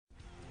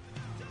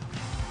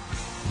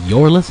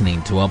You're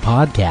listening to a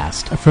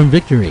podcast from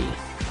Victory.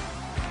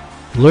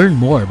 Learn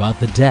more about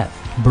the death,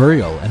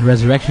 burial, and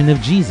resurrection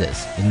of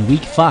Jesus in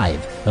Week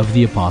 5 of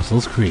the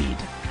Apostles' Creed.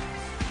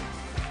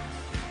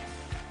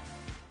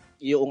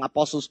 Yung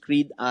Apostles'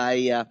 Creed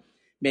ay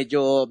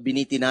medyo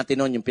biniti natin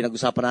noon, yung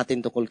pinag-usapan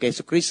natin tungkol kay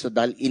Jesucristo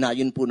dahil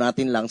inayon po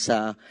natin lang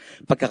sa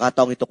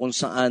pagkakataong ito kung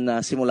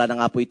saan simula na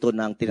nga po ito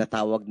ng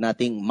tinatawag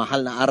nating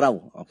mahal na araw.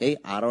 Okay?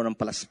 Araw ng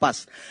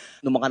palaspas.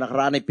 Noong mga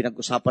nakaraan ay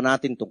pinag-usapan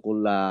natin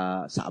tungkol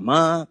sa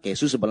Ama, kay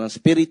Jesus, sa Banal na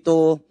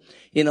Espiritu,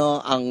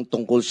 ang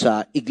tungkol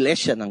sa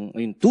iglesia,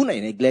 yung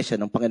tunay na iglesia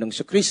ng Panginoong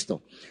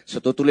Jesucristo.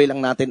 So tutuloy lang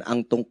natin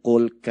ang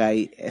tungkol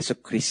kay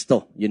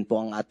Jesucristo. Yun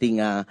po ang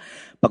ating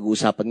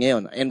pag-uusapan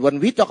ngayon. And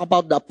when we talk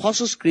about the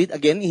Apostles' Creed,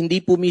 again,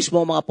 hindi po mismo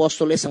ang mga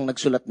apostoles ang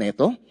nagsulat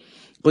nito,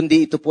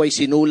 kundi ito po ay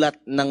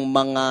sinulat ng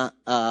mga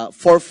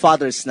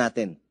forefathers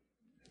natin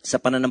sa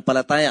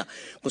pananampalataya,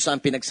 kung saan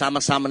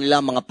pinagsama-sama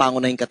nila ang mga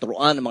pangunahing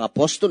katuruan ng mga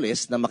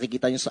apostoles na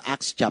makikita nyo sa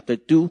Acts chapter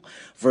 2,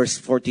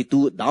 verse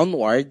 42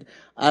 downward,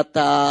 at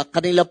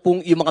kanila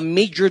pong yung mga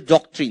major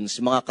doctrines,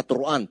 mga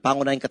katuruan,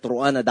 pangunahing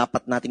katuruan na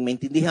dapat nating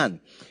maintindihan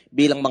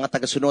bilang mga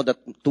tagasunod at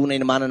tunay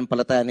na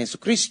mananampalataya ni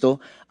Jesucristo,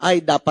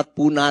 ay dapat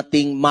po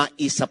nating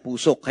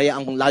maisapuso. Kaya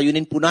ang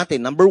layunin po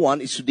natin, number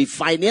one, is to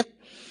define it.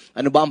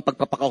 Ano ba ang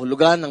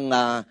pagpapakahulugan ng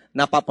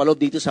napapaloob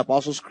dito sa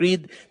Apostles'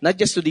 Creed? Not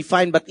just to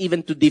define, but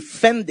even to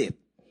defend it.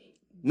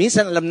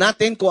 Minsan alam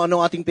natin kung ano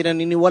ating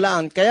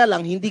pinaniniwalaan, kaya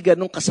lang hindi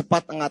ganun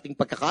kasapat ang ating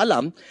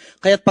pagkakaalam.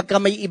 Kaya't pagka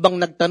may ibang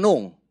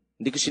nagtanong,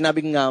 hindi ko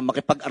sinabing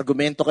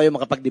makipag-argumento kayo,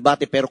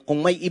 makipag-debate, pero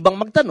kung may ibang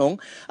magtanong,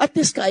 at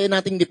least kaya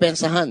nating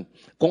depensahan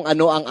kung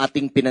ano ang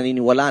ating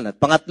pinaniniwalaan. At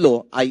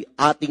pangatlo ay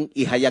ating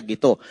ihayag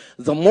ito.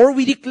 The more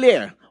we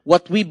declare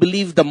what we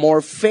believe, the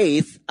more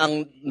faith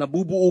ang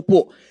nabubuo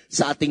po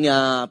sa ating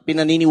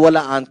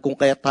pinaniniwalaan kung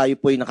kaya tayo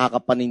po ay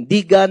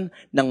nakakapanindigan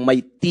ng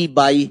may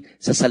tibay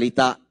sa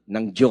salita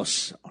ng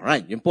Diyos.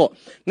 Alright, yun po.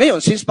 Ngayon,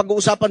 since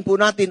pag-uusapan po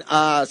natin,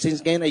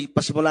 since ngayon ay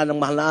pasimula ng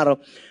mahal na araw,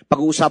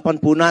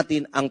 pag-uusapan po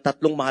natin ang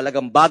tatlong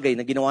mahalagang bagay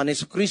na ginawa ni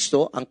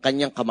Jesucristo, ang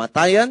kanyang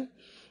kamatayan,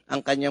 ang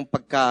kanyang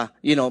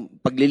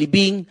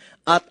paglilibing,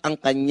 at ang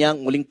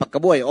kanyang muling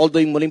pagkabuhay.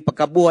 Although yung muling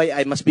pagkabuhay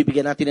ay mas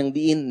bibigyan natin ng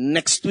diin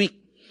next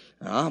week.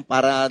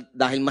 Para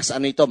dahil mas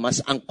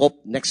mas angkop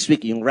next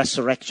week, yung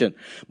resurrection.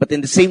 But in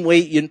the same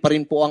way, yun pa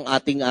rin po ang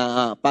ating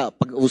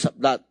pag-uusap,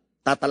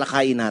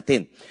 tatalakayin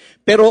natin.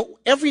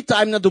 Pero every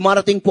time na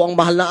dumarating po ang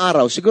mahal na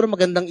araw, siguro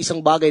magandang isang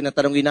bagay na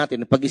tanongin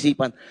natin,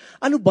 pag-isipan,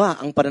 ano ba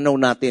ang pananaw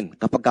natin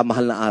kapag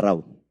mahal na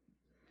araw?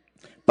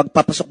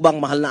 Pagpapasok ba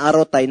ang mahal na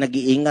araw, tayo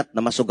nag-iingat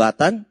na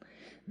masugatan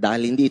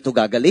dahil hindi ito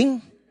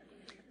gagaling?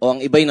 O ang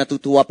iba'y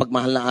natutuwa pag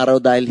mahal na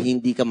araw dahil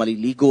hindi ka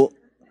maliligo?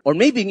 Or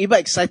maybe yung iba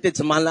excited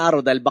sa mahal na araw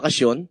dahil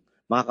bakasyon,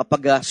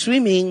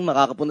 makakapag-swimming,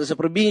 makakapunta sa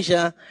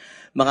probinsya,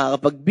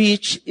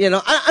 makakapag-beach,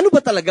 ano ba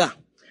talaga?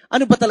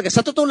 Ano ba talaga?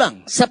 Sa totoo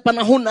lang, sa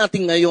panahon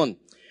natin ngayon,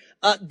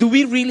 do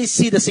we really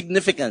see the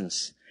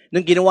significance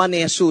ng ginawa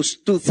ni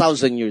Jesus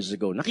 2,000 years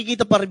ago?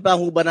 Nakikita pa rin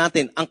ba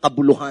natin ang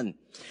kabuluhan?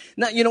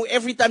 Na,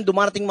 every time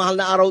dumarating mahal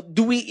na araw,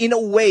 do we in a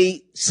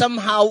way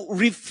somehow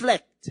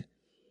reflect?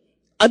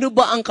 Ano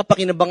ba ang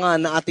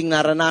kapakinabangan na ating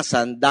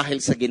naranasan dahil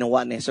sa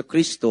ginawa ni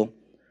Jesucristo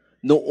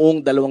noong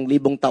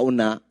 2,000 taon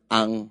na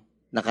ang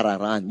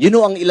nakararaan?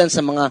 Ang ilan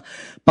sa mga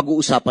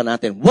pag-uusapan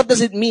natin. What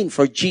does it mean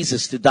for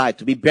Jesus to die,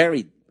 to be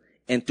buried,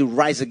 and to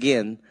rise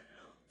again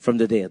from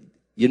the dead?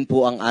 Yun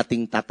po ang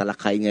ating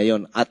tatalakay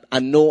ngayon. At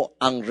ano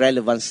ang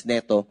relevance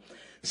neto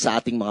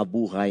sa ating mga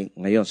buhay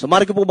ngayon? So,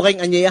 maaari ko po ba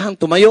kayong anyayahang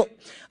tumayo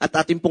at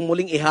ating pong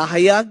muling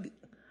ihahayag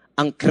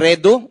ang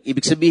credo.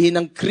 Ibig sabihin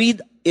ng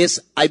creed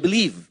is I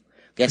believe.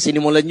 Kaya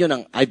sinimulan nyo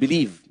ng I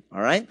believe.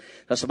 Alright?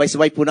 So,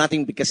 sabay-sabay po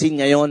natin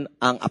bigkasin ngayon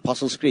ang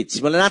Apostles' Creed.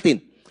 Simulan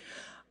natin.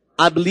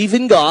 I believe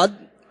in God,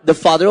 the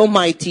Father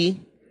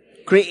Almighty,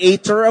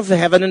 Creator of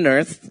heaven and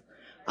earth.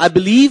 I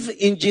believe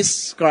in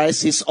Jesus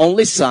Christ, His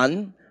only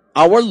Son,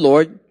 our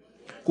Lord,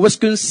 who was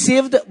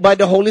conceived by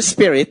the Holy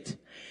Spirit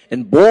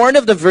and born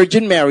of the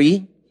Virgin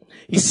Mary.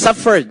 He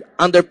suffered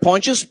under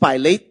Pontius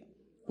Pilate,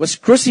 was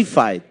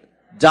crucified,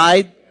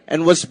 died,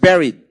 and was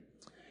buried.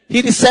 He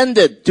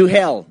descended to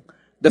hell.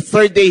 The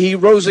third day He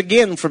rose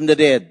again from the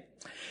dead.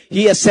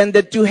 He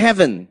ascended to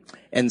heaven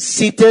and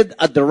seated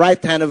at the right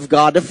hand of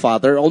God the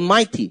Father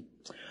Almighty.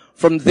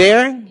 From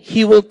there,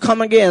 He will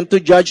come again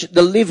to judge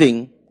the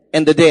living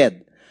and the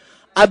dead.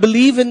 I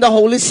believe in the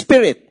Holy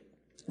Spirit,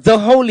 the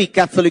Holy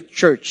Catholic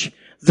Church,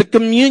 the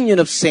communion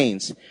of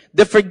saints,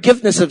 the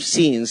forgiveness of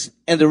sins,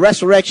 and the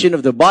resurrection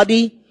of the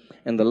body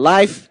and the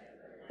life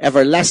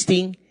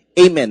everlasting.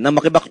 Amen. Na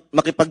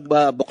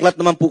makipagbuklat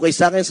naman po kayo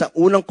sa akin sa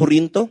unang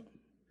Korinto,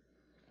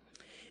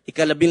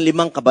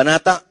 15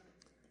 kabanata,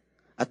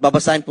 at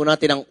babasahin po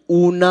natin ang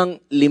unang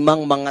 5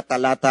 mga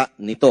talata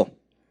nito.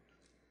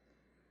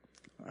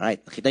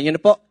 Alright, nakita nyo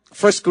na po.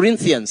 1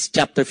 Corinthians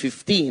chapter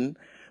 15,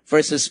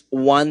 verses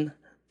 1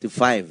 to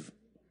 5.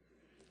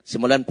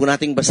 Simulan po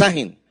nating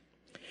basahin.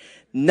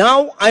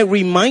 Now I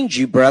remind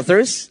you,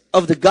 brothers,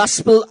 of the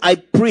gospel I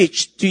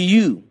preached to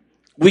you,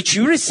 which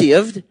you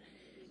received,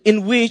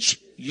 in which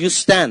you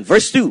stand.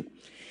 Verse 2.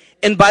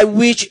 and by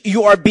which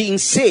you are being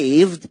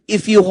saved,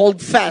 if you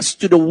hold fast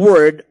to the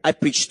word I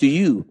preached to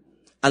you,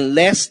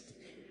 unless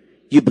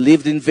you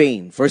believed in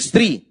vain. Verse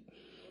 3.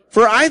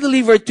 For I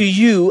delivered to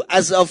you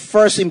as of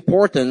first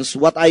importance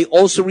what I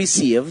also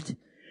received,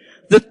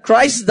 that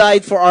Christ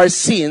died for our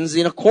sins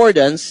in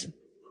accordance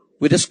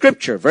with the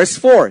scripture. Verse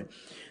 4.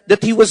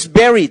 That he was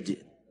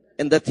buried,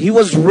 and that he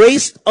was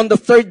raised on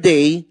the third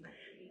day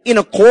in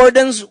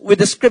accordance with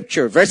the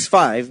scripture. Verse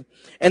 5.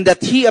 And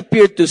that he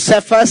appeared to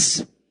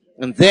Cephas,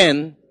 and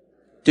then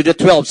to the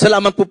 12.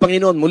 Salamat po,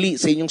 Panginoon, muli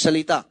sa inyong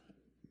salita.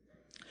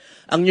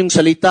 Ang inyong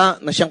salita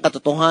na siyang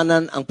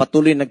katotohanan ang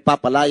patuloy na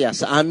nagpapalaya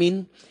sa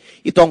amin.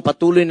 Ito ang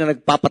patuloy na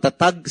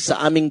nagpapatatag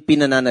sa aming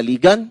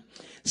pinananaligan.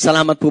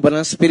 Salamat po ba ng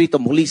Espiritu,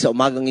 muli sa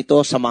umagang ito,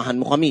 samahan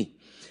mo kami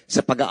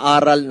sa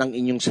pag-aaral ng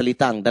inyong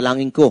salita. Ang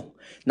dalangin ko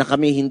na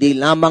kami hindi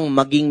lamang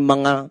maging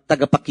mga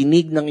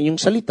tagapakinig ng inyong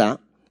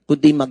salita,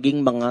 kundi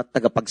maging mga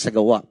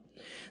tagapagsagawa.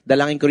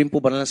 Dalangin ko rin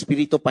po ba ng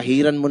Espiritu,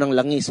 pahiran mo ng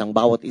langis ang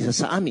bawat isa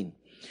sa amin.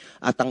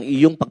 At ang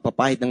iyong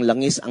pagpapahid ng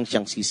langis ang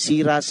siyang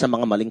sisira sa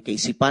mga maling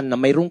kaisipan na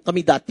mayroong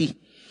kami dati.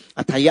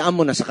 At hayaan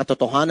mo na sa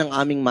katotohanan ng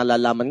aming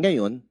malalaman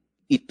ngayon,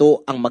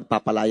 ito ang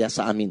magpapalaya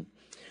sa amin.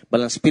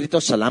 Balang Espiritu,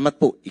 salamat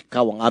po.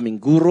 Ikaw ang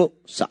aming guro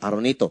sa araw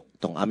nito.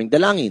 Itong aming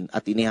dalangin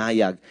at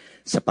inihayag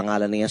sa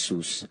pangalan ni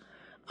Jesus.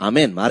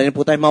 Amen. Maaari na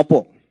po tayo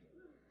maupo.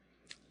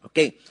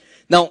 Okay.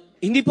 Now,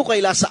 hindi po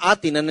kaila sa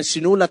atin na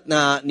sinulat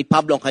na ni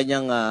Pablo ang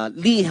kanyang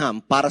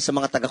liham para sa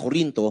mga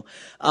taga-Korinto.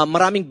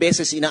 Maraming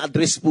beses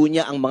ina-address po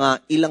niya ang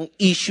mga ilang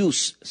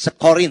issues sa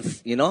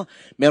Corinth. You know?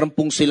 Meron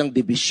pong silang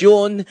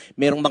dibisyon,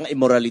 merong mga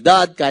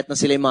immoralidad, kahit na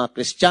sila mga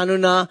Kristiyano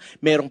na,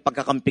 merong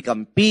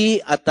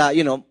pagkakampi-kampi, at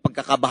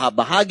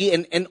pagkakabahabahagi,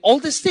 and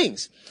all these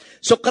things.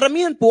 So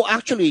karamihan po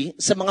actually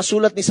sa mga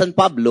sulat ni San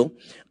Pablo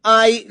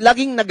ay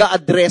laging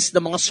nag-a-address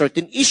ng mga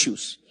certain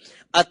issues.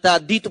 At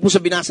dito po sa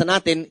binasa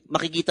natin,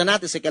 makikita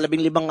natin sa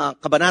 15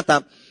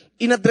 kabanata,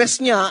 inaddress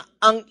niya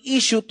ang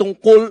issue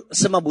tungkol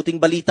sa mabuting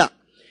balita.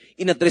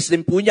 Inaddress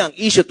din po niya ang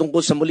issue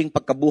tungkol sa muling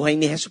pagkabuhay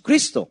ni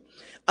Jesucristo.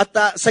 At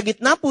sa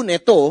gitna po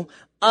nito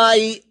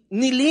ay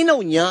nilinaw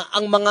niya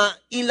ang mga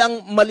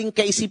ilang maling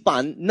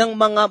kaisipan ng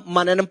mga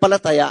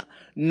mananampalataya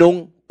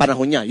nung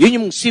panahon niya. Yun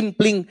yung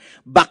simpleng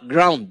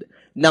background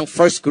ng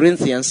 1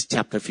 Corinthians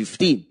chapter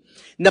 15.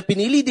 Na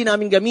pinili din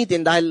namin gamitin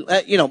dahil,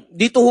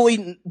 dito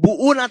ho'y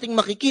buo nating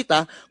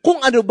makikita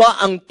kung ano ba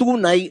ang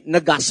tunay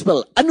na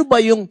gospel. Ano ba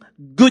yung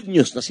good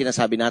news na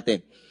sinasabi natin?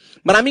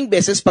 Maraming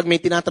beses, pag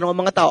may tinatanong ang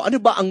mga tao, ano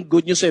ba ang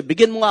good news sa'yo?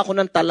 Bigyan mo nga ako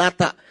ng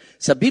talata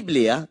sa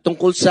Biblia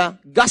tungkol sa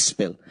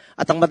gospel.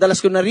 At ang madalas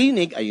ko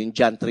narinig ay yung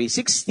John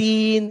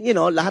 3:16,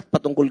 lahat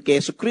patungkol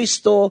kay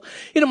Jesucristo.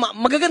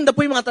 Magaganda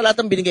po yung mga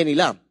talatang binigay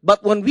nila.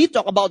 But when we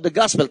talk about the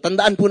gospel,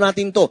 tandaan po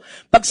natin to.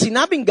 Pag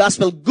sinabing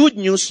gospel, good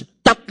news,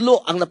 tatlo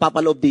ang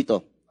napapaloob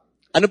dito.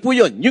 Ano po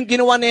yun? Yung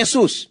ginawa ni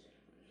Jesus,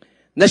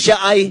 na siya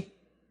ay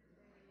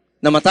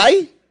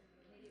namatay,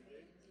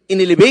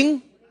 inilibing,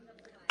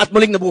 at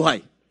muling nabuhay.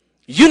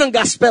 Yun ang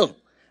gospel.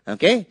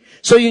 Okay?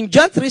 So yung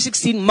John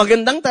 3:16,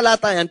 magandang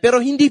talata yan,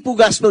 pero hindi po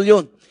gospel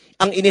yun.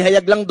 Ang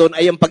inihayag lang doon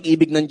ay ang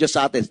pag-ibig ng Diyos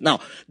sa atin. Now,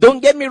 don't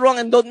get me wrong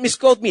and don't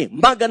misquote me.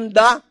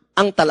 Maganda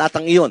ang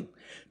talatang iyon.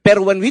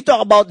 Pero when we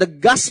talk about the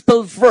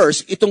gospel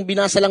verse, itong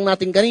binasa lang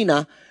natin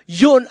kanina,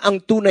 yun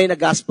ang tunay na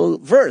gospel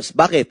verse.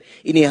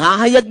 Bakit?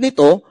 Inihahayag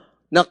nito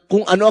na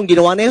kung ano ang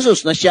ginawa ni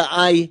Jesus, na siya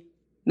ay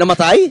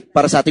namatay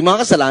para sa ating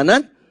mga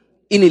kasalanan,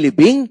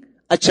 inilibing,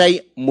 at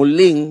siya'y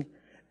muling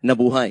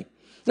nabuhay.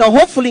 Now,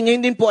 hopefully, ngayon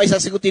din po ay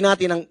sasagutin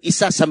natin ang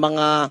isa sa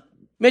mga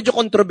medyo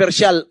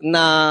controversial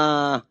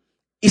na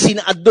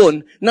isinaad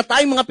doon na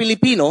tayong mga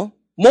Pilipino,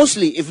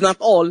 mostly, if not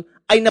all,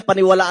 ay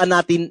napaniwalaan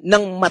natin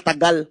ng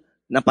matagal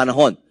na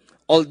panahon.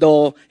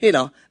 Although,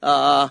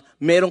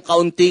 merong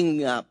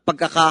kaunting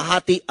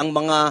pagkakahati ang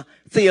mga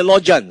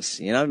theologians,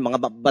 mga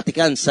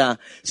batikan sa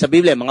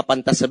Biblia, mga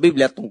pantas sa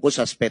Biblia tungkol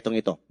sa aspetong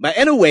ito. But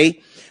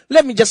anyway,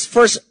 let me just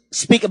first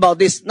speak about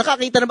this.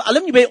 Nakakita na ba?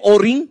 Alam niyo ba yung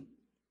O-ring?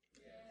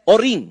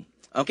 O-ring.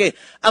 Okay.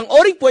 Ang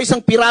O-ring po ay isang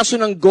piraso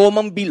ng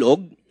gomang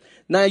bilog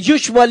na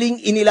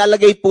usually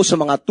inilalagay po sa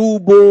mga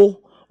tubo,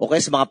 okay,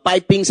 sa mga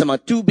piping, sa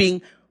mga tubing,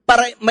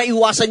 para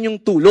maiwasan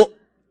yung tulo.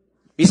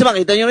 Bisa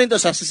makita nyo rin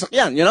ito sa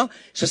sasakyan,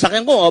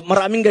 Sasakyan ko,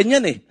 maraming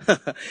ganyan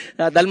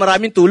dahil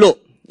maraming tulo,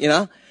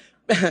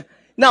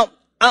 Now,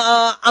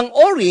 ang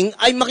O-ring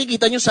ay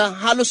makikita nyo sa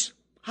halos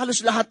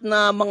lahat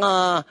na mga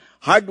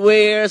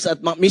hardwares at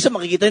minsan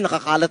makikita nyo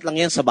nakakalat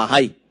lang yan sa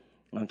bahay.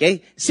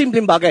 Okay?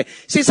 Simpleng bagay.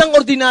 Sa isang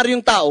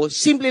ordinaryong tao,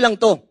 simple lang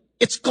to.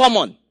 It's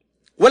common.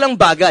 Walang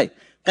bagay.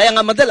 Kaya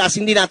nga madalas,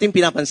 hindi natin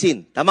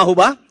pinapansin. Tama ho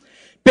ba?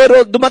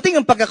 Pero dumating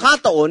ang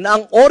pagkakataon na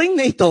ang O-ring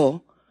na ito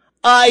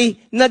ay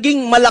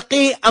naging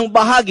malaki ang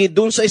bahagi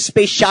dun sa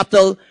space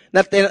shuttle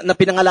na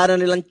pinangalanan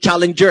nilang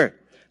Challenger.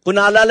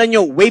 Kung naalala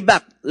nyo, way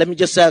back, let me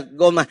just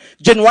go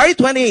January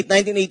 28,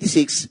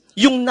 1986,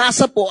 yung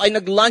NASA po ay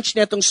nag-launch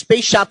nitong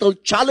space shuttle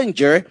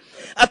Challenger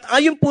at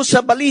ayon po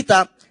sa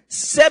balita,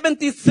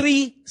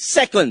 73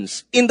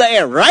 seconds in the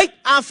air right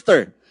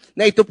after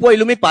na ito po ay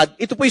lumipad,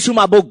 ito po ay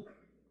sumabog.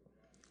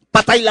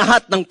 Patay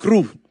lahat ng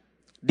crew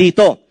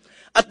dito.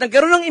 At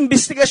nagkaroon ng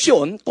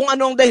investigasyon kung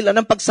ano ang dahilan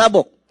ng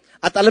pagsabog.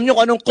 At alam nyo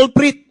kung anong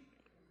culprit?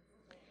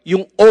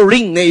 Yung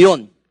O-ring na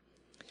iyon.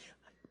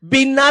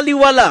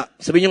 Binaliwala.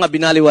 Sabihin nyo nga,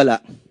 binaliwala.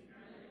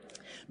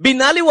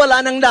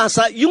 Binaliwala ng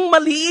NASA yung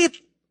maliit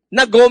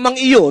na gomang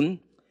iyon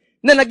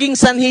na naging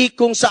sanhi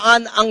kung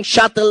saan ang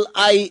shuttle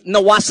ay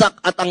nawasak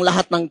at ang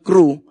lahat ng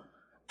crew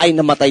ay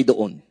namatay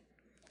doon.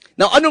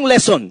 Now, anong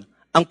lesson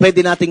ang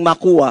pwede nating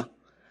makuha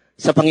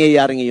sa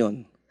pangyayaring iyon?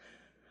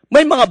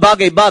 May mga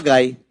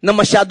bagay-bagay na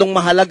masyadong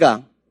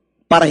mahalaga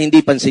para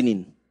hindi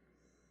pansinin.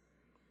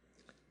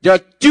 There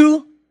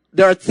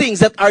are things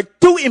that are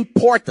too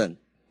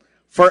important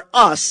for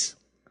us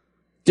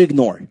to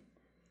ignore.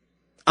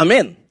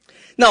 Amen.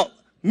 Now,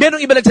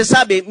 merong iba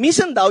nagsasabi,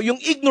 minsan daw yung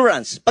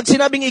ignorance. Pag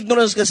sinabing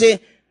ignorance kasi,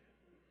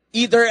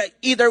 either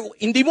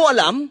hindi mo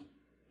alam,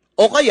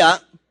 o kaya,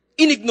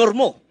 inignore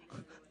mo.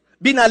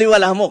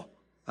 Binaliwala mo.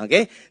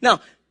 Okay? Now,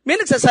 may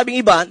nagsasabing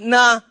iba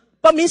na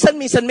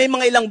paminsan-minsan may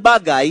mga ilang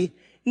bagay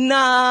na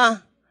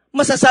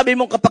masasabi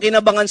mong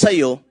kapakinabangan sa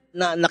iyo,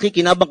 na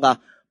nakikinabang ka,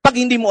 pag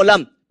hindi mo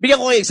alam.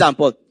 Bigyan ko kayo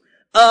example.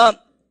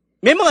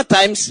 May mga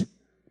times,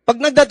 pag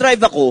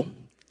nagdadrive ako,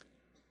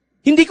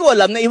 hindi ko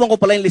alam na iwan ko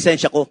pala yung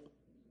lisensya ko.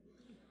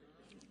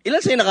 Ilan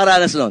sa'yo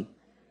nakaranas nun?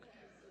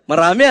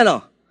 Marami,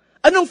 ano?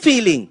 Anong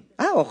feeling?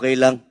 Okay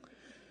lang.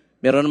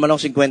 Meron naman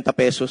akong 50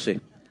 pesos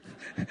eh.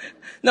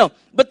 No,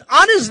 but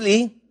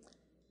honestly,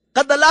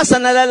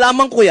 kadalasan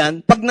nalalaman ko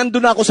yan pag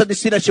nandun ako sa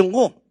destinasyon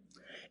ko.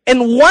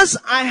 And once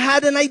I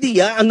had an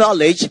idea, a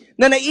knowledge,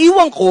 na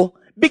naiwan ko,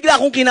 bigla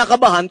akong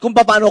kinakabahan kung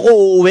paano ko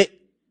uuwi.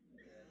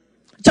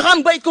 Tsaka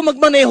ang bait ko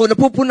magmaneho,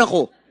 napupuna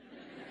ko.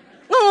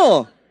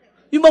 No,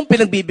 yung bang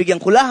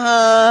pinagbibigyan ko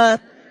lahat,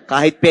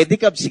 kahit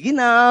pedicab, sige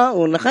na,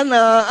 una ka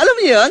na, alam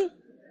niyo yan?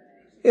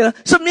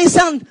 So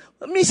minsan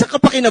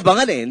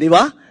kapakinabangan eh, di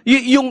ba?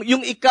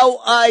 Yung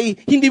ikaw ay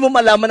hindi mo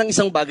malaman ng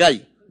isang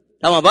bagay.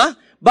 Tama ba?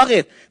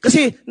 Bakit?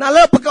 Kasi,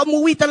 naalala, pagka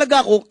umuwi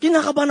talaga ako,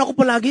 kinakabahan ako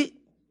palagi.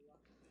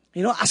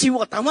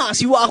 Asiwa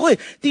ako eh.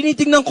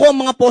 Tinitingnan ko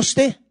ang mga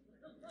poste.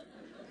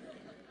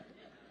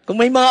 Kung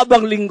may mga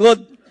abang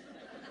lingkod.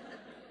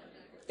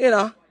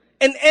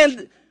 And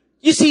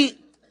you see,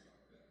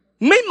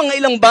 may mga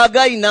ilang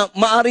bagay na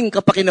maaring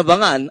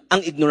kapakinabangan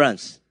ang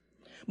ignorance.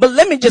 But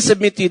let me just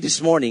submit to you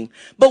this morning,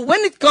 but when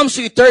it comes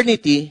to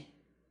eternity,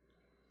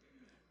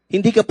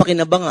 hindi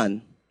kapakinabangan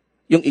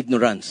yung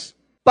ignorance.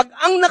 Pag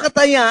ang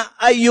nakataya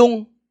ay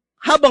yung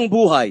habang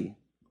buhay,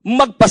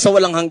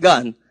 magpasawalang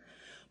hanggan,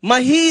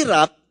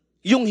 mahirap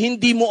yung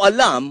hindi mo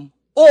alam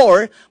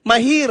or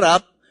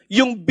mahirap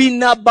yung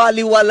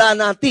binabaliwala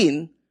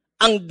natin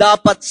ang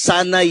dapat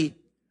sanay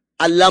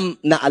alam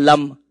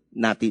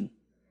natin.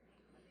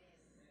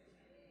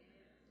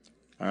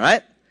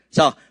 Alright?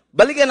 So,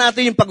 balikan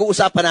natin yung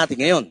pag-uusapan natin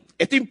ngayon.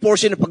 Ito yung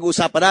portion ng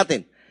pag-uusapan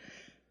natin.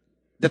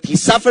 That he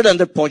suffered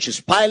under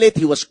Pontius Pilate,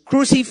 he was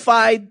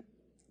crucified,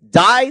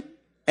 died,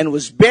 and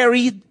was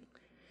buried.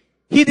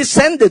 He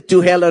descended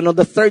to hell, and on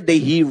the third day,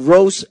 he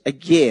rose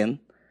again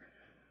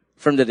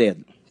from the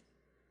dead.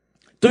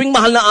 Tuwing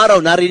mahal na araw,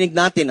 narinig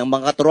natin ang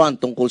mga katuruan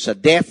tungkol sa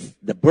death,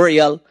 the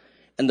burial,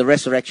 and the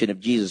resurrection of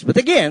Jesus. But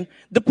again,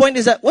 the point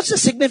is that, what's the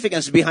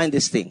significance behind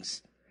these things?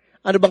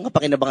 Ano bang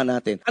kapakinabangan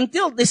natin?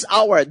 Until this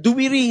hour, do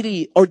we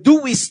really, or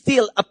do we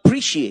still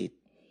appreciate?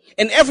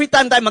 And every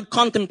time tayo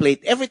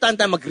mag-contemplate, every time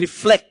tayo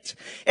mag-reflect,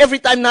 every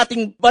time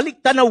nating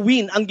balik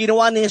tanawin ang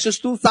ginawa ni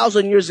Jesus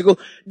 2,000 years ago,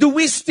 do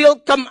we still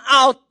come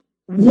out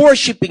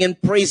worshiping and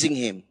praising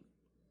Him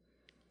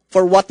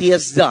for what He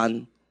has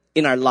done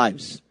in our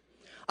lives?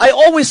 I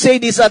always say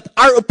this, that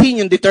our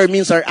opinion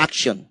determines our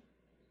action.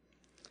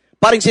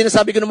 Parang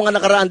sinasabi ko ng mga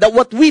nakaraan, that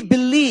what we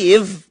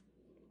believe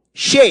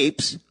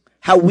shapes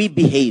how we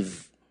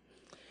behave.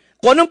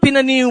 Kung anong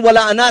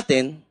pinaniniwalaan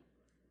natin,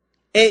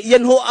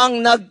 yan ho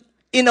ang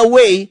in a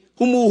way,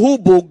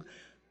 humuhubog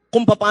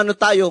kung paano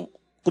tayo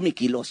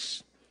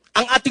kumikilos.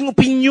 Ang ating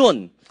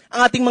opinion,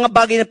 ang ating mga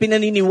bagay na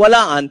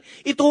pinaniniwalaan,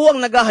 ito ho ang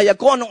naghahayag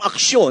kung anong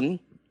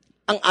aksyon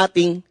ang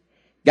ating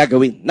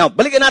gagawin. Now,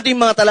 balikan natin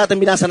yung mga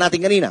talatang binasa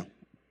natin kanina.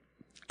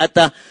 At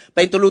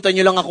paintulutan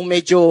nyo lang akong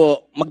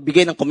medyo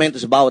magbigay ng komento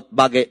sa bawat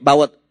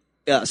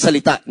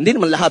salita. Hindi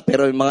naman lahat,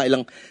 pero yung mga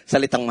ilang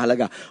salitang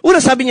mahalaga.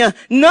 Una, sabi niya,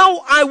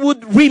 now I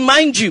would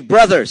remind you,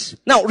 brothers.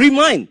 Now,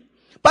 remind.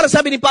 Para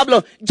sabi ni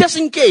Pablo, just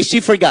in case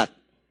you forgot.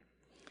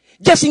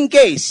 Just in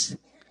case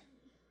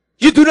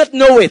you do not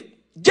know it.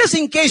 Just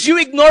in case you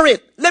ignore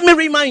it. Let me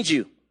remind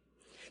you.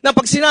 Na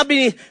pag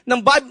sinabi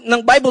ng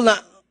Bible na,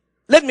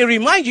 let me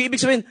remind you, ibig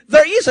sabihin,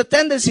 there is a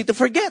tendency to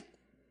forget.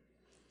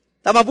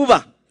 Tama po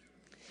ba?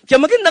 Kaya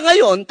maganda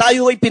ngayon,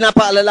 tayo ay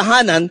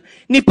pinapaalalahanan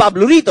ni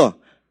Pablo rito.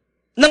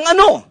 Ng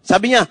ano?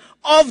 Sabi niya,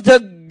 of the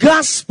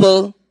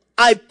gospel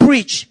I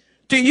preach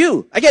to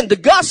you. Again, the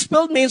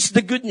gospel means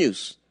the good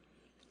news.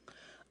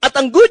 At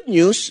ang good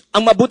news,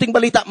 ang mabuting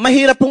balita,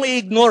 mahirap pong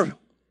i-ignore.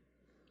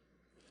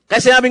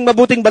 Kaya sinabing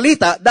mabuting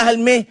balita dahil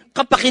may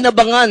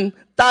kapakinabangan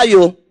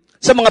tayo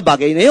sa mga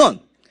bagay na yon.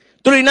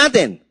 Tuloy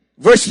natin.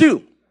 Verse 2.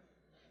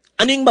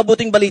 Ano yung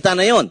mabuting balita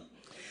na yon?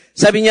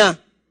 Sabi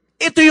niya,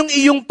 ito yung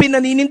iyong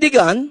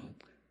pinaninindigan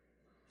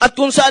at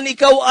kung saan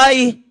ikaw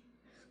ay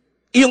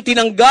iyong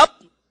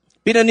tinanggap,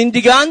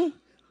 pinanindigan,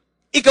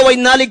 ikaw ay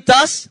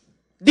naligtas,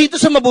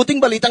 dito sa mabuting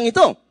balitang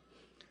ito.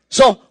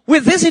 So,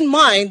 with this in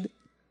mind,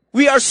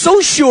 we are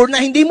so sure na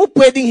hindi mo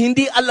pwedeng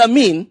hindi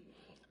alamin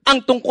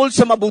ang tungkol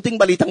sa mabuting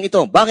balitang ito.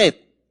 Bakit?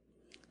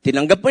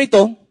 Tinanggap mo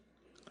ito,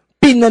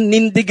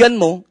 pinanindigan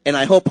mo, and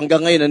I hope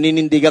hanggang ngayon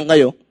naninindigan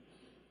kayo,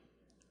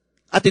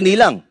 at hindi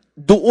lang,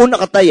 doon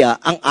nakataya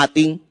ang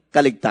ating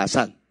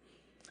kaligtasan.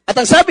 At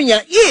ang sabi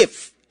niya,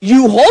 if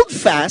you hold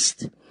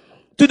fast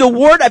to the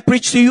word I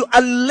preach to you,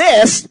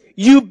 unless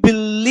you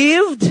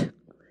believed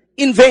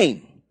in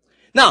vain.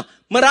 Now,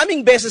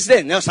 maraming beses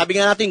din, sabi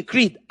nga natin,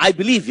 creed, I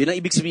believe, yun ang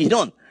ibig sabihin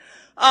nun.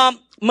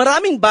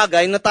 Maraming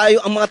bagay na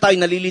ang mga tayo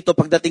nalilito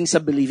pagdating sa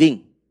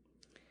believing.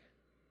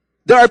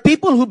 There are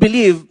people who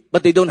believe,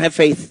 but they don't have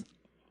faith.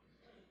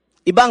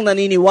 Ibang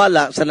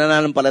naniniwala sa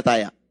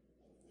nananampalataya.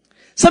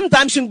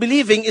 Sometimes yung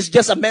believing is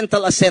just a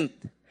mental assent.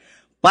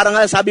 Parang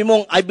nga sabi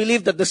mong, I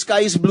believe that the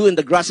sky is blue and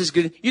the grass is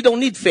green. You don't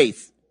need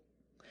faith.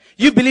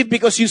 You believe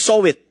because you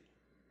saw it.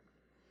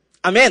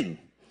 Amen.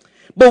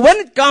 But when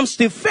it comes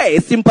to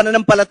faith, yung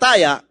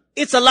pananampalataya,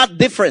 it's a lot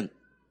different.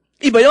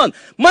 Iba yon.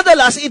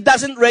 Madalas, it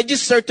doesn't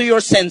register to your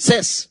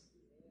senses.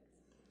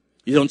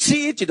 You don't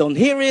see it, you don't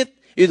hear it,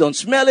 you don't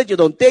smell it, you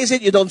don't taste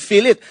it, you don't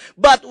feel it.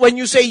 But when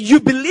you say,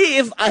 you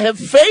believe, I have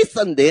faith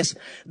on this,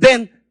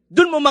 then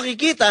dun mo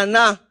makikita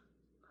na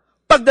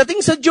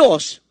pagdating sa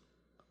Diyos,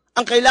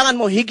 ang kailangan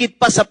mo higit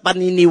pa sa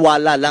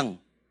paniniwala lang.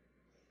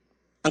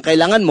 Ang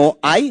kailangan mo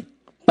ay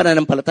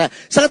pananampalataya.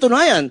 Sa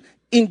katunayan,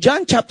 in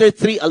John chapter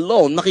 3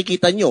 alone,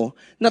 makikita nyo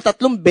na 3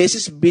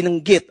 beses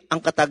binanggit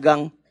ang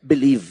katagang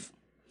believe.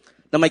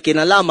 Na may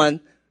kinalaman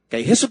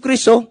kay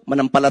Jesucristo,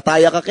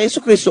 manampalataya ka kay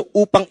Jesucristo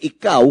upang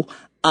ikaw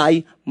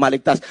ay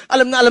maligtas.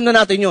 Alam na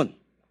natin yon.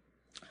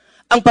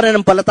 Ang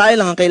pananampalataya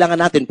lang ang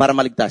kailangan natin para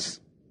maligtas.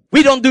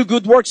 We don't do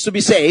good works to be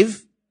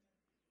saved.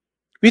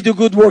 We do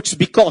good works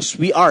because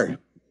we are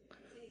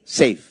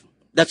saved.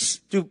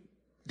 That's two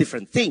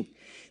different things.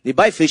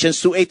 Diba? Ephesians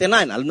 2:8 and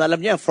 9. Alam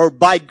niya. For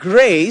by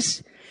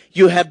grace,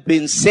 you have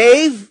been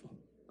saved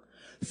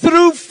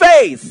through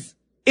faith.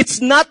 It's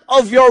not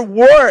of your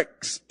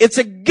works. It's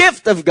a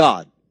gift of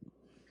God.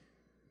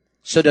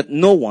 So that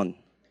no one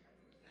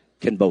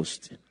can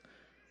boast.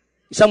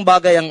 Isang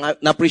bagay ang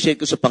na-appreciate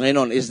ko sa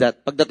Panginoon is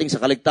that pagdating sa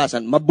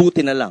kaligtasan,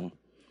 mabuti na lang.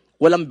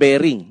 Walang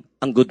bearing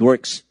ang good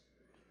works.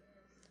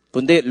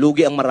 Kundi,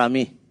 lugi ang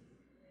marami.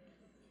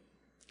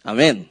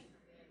 Amen.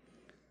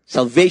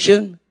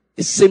 Salvation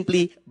is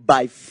simply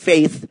by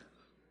faith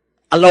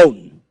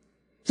alone.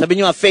 Sabi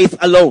niyo nga, faith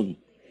alone.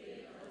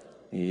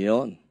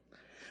 Iyon.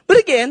 But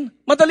again,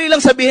 madali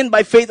lang sabihin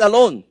by faith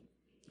alone.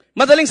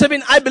 Madaling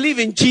sabihin, I believe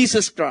in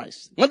Jesus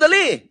Christ.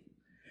 Madali.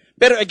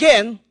 Pero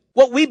again,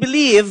 what we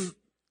believe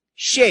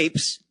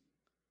shapes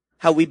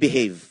how we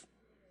behave.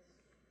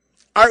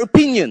 Our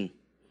opinion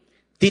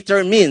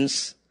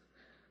determines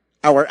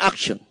our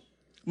action.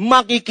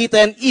 Makikita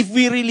yan if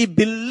we really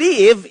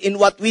believe in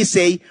what we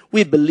say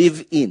we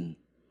believe in.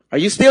 Are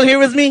you still here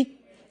with me?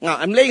 Now,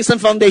 I'm laying some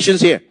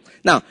foundations here.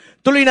 Now,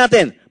 tuloy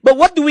natin. But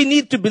what do we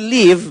need to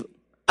believe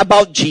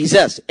about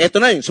Jesus?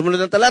 Ito na yung sumunod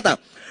na talata.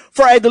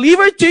 For I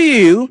deliver to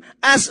you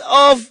as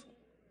of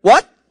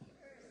what?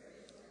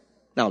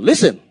 Now,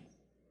 listen.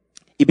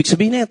 Ibig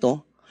sabihin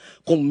nito,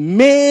 kung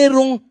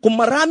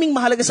maraming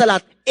mahalaga sa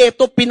lahat,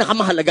 ito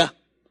pinakamahalaga.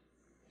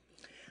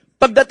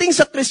 Pagdating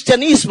sa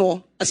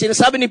Kristyanismo, ang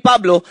sinasabi ni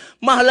Pablo,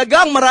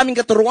 mahalaga ang maraming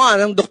katuruan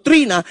ng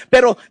doktrina,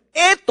 pero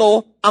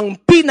ito ang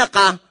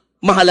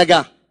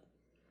pinakamahalaga.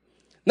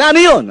 Na ano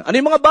yun? Ano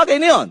yung mga bagay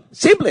na yun?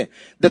 Simple.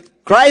 That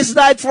Christ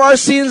died for our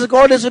sins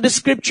according to the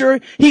scripture.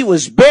 He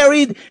was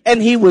buried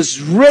and He was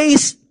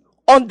raised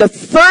on the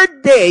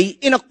 3rd day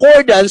in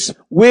accordance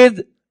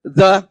with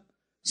the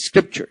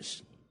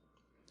scriptures.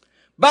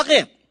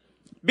 Bakit?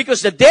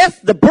 Because the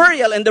death, the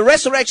burial, and the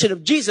resurrection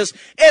of Jesus,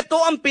 ito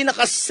ang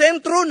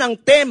pinakasentro ng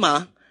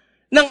tema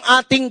ng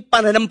ating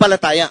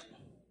pananampalataya.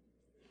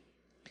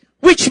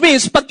 Which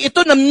means, pag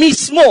ito na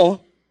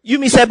mismo, you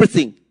miss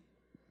everything.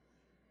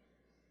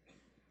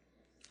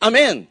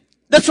 Amen.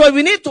 That's why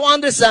we need to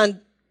understand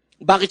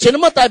bakit siya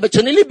namatay, bakit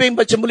siya nilibing,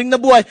 bakit siya muling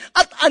nabuhay,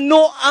 at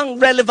ano ang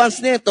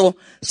relevance nito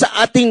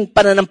sa ating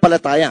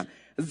pananampalataya.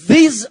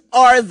 These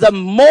are the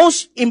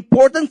most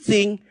important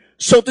thing,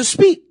 so to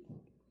speak.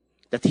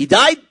 That He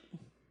died,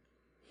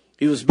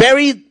 He was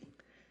buried,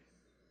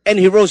 and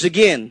He rose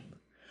again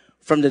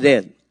from the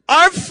dead.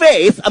 Our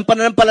faith, ang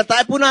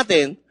pananampalataya po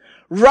natin,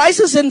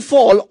 rises and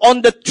falls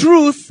on the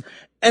truth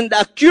and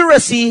the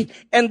accuracy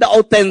and the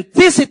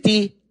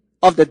authenticity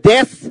of the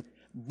death,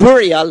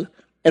 burial,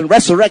 and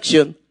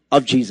resurrection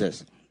of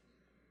Jesus.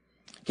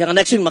 Kaya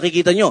next week,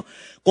 makikita nyo,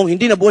 kung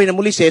hindi nabuhay na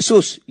muli si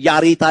Jesus,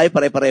 yari tayo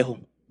pare-pareho.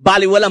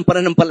 Baliwalang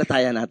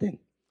pananampalataya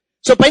natin.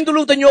 So,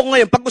 paintulutan nyo ako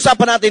ngayon,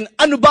 pag-usapan natin,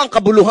 ano ba ang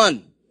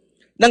kabuluhan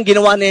ng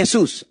ginawa ni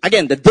Jesus?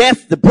 Again, the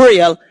death, the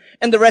burial,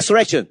 and the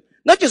resurrection.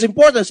 Not just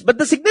importance, but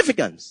the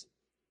significance.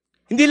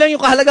 Hindi lang yung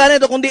kahalagaan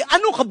nito, kundi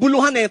anong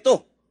kabuluhan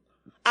nito?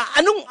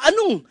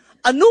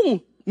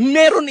 Anong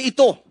meron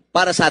ito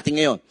para sa atin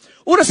ngayon?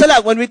 Una sa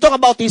lahat, when we talk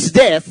about His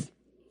death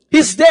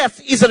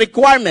is a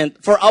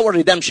requirement for our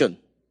redemption.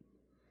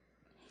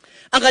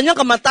 Ang kanyang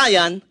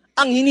kamatayan,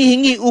 ang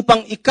hinihingi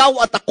upang ikaw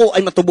at ako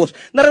ay matubos.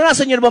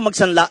 Naranasan niyo na ba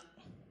magsanla?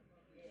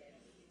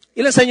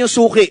 Ilan sa inyo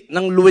suki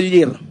ng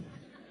luwelyer?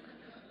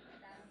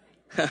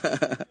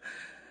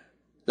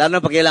 Lalo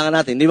na pag kailangan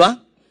natin, di ba?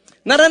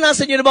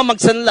 Naranasan niyo na ba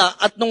magsanla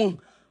at nung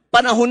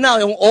panahon na,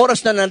 yung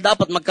oras na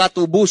dapat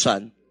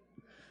magkatubusan,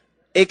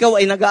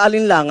 ikaw ay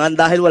nag-aalinlangan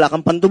dahil wala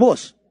kang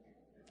pantubos.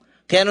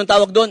 Kaya anong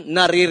tawag doon?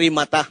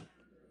 Naririmata.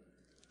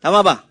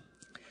 Tama ba?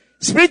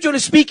 Spiritually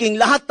speaking,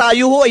 lahat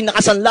tayo ay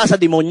nakasanla sa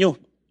demonyo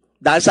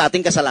dahil sa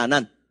ating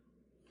kasalanan.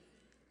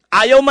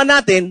 Ayaw man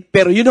natin,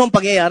 pero yun ang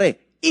pangyayari.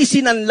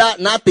 Isinanla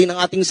natin ang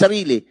ating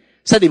sarili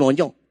sa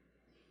demonyo.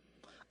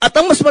 At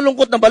ang mas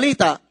malungkot na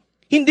balita,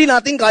 hindi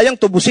natin kayang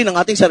tubusin ang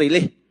ating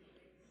sarili.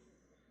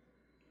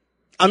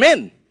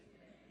 Amen.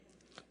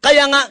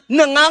 Kaya nga,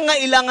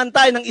 nangangailangan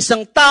tayo ng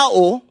isang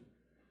tao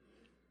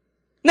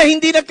na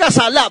hindi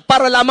nagkasala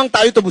para lamang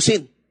tayo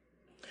tubusin.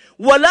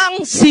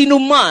 Walang sino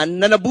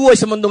man na nabuhay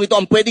sa mundong ito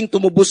ang pwedeng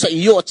tumubos sa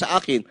iyo at sa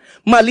akin,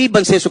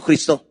 maliban si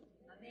Jesucristo.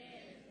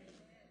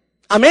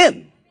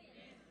 Amen.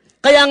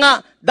 Kaya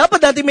nga, dapat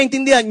natin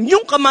maintindihan,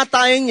 yung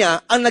kamatayan niya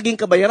ang naging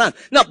kabayaran.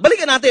 Now,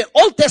 balikan natin,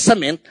 Old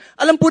Testament,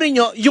 alam po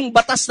ninyo, yung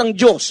batas ng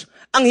Diyos,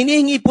 ang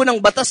hinihingi po ng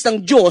batas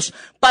ng Diyos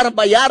para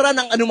bayaran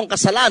ang anumang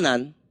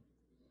kasalanan,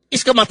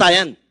 is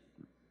kamatayan.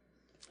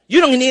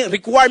 Yun ang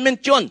requirement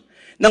yun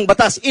ng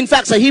batas. In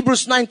fact, sa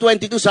Hebrews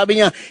 9:22, sabi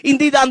niya,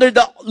 indeed, under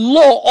the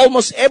law,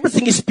 almost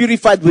everything is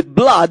purified with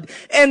blood,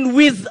 and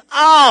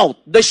without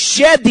the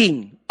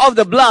shedding of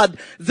the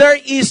blood, there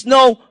is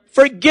no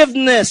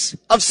forgiveness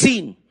of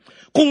sin.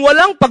 Kung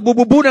walang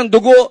pagbububo ng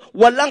dugo,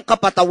 walang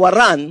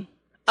kapatawaran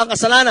ang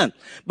kasalanan.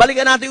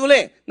 Balikan natin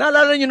uli.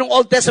 Naalala niyo nung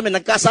Old Testament,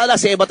 nagkasala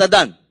si Eva at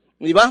Adan.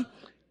 Di ba?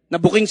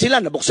 Nabuking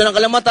sila, nabuksan ang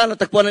kalamatan,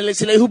 natagpuan nila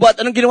sila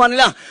ihubat. Anong ginawa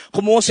nila?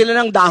 Kumuha sila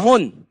ng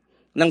dahon,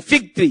 ng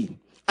fig tree.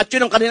 At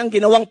yun ang kanilang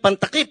ginawang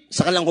pantakip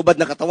sa kanilang hubad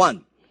na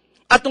katawan.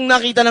 At nung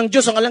nakita ng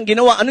Diyos ang kanilang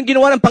ginawa, anong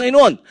ginawa ng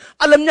Panginoon?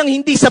 Alam niyang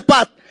hindi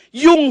sapat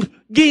yung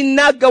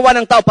ginagawa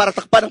ng tao para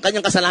takpan ang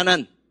kanyang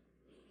kasalanan.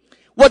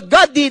 What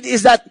God did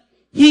is that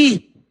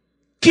He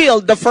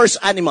killed the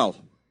first animal,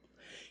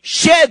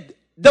 shed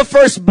the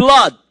first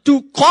blood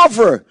to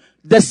cover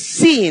the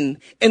sin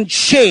and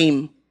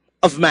shame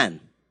of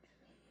man.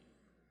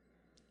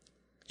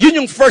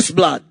 Yun yung first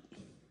blood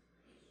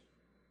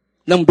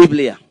ng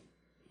Biblia.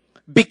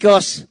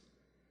 Because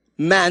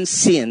man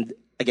sinned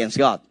against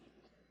God.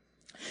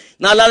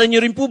 Naalala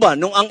niyo rin po ba,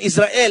 nung ang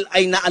Israel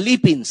ay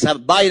naalipin sa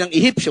bayan ng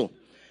Ehipsyo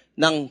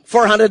ng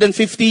 450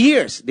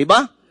 years, di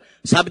ba?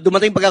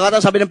 Dumating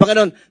pagkakataon, sabi ng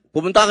Panginoon,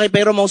 pumunta kay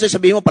Pero Moses,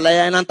 sabihin mo,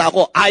 palayain ang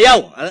tako.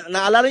 Ayaw.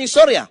 Naalala niyo yung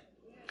istorya?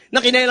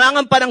 Na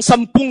kinailangan pa ng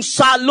 10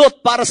 salot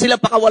para sila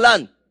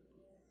pakawalan.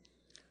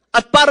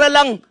 At para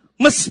lang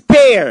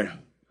ma-spare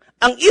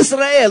ang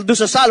Israel doon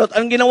sa salot,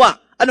 anong ginawa?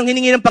 Anong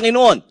hiningi ng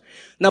Panginoon?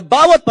 Na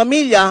bawat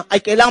pamilya ay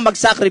kailangang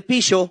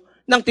magsakripisyo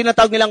ng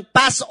tinatawag nilang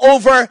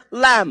Passover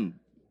lamb.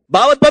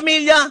 Bawat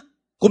pamilya,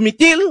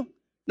 kumitil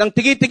ng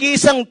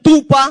tigi-tigi isang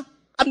tupa,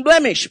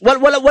 unblemished.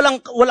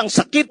 Walang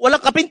sakit,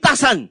 walang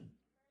kapintasan.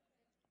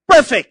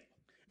 Perfect.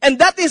 And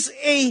that is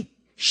a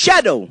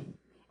shadow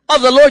of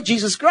the Lord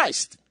Jesus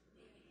Christ.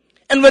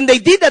 And when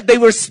they did that,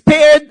 they were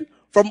spared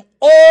from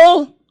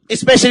all,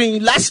 especially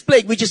in last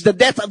plague, which is the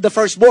death of the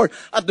firstborn,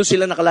 at doon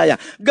sila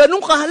nakalaya. Ganun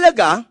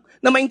kahalaga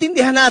na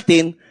maintindihan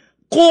natin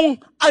kung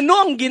ano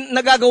ang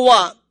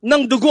nagagawa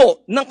ng dugo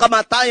ng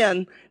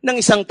kamatayan ng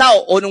isang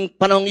tao o nung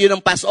panahon yun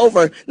ng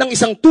Passover ng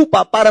isang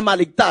tupa para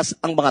maligtas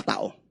ang mga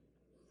tao.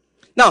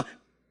 Now,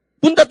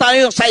 punta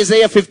tayo sa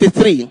Isaiah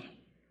 53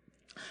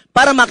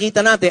 para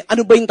makita natin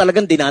ano ba yung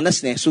talagang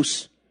dinanas ni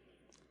Jesus.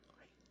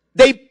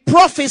 They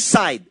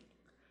prophesied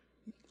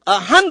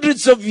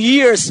hundreds of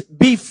years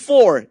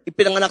before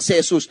ipinanganak si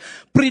Jesus.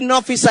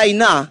 Pre-prophesy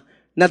na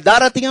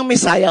darating ang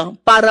Messiah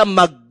para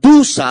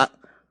magdusa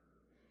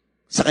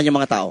sa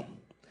kanyang mga tao.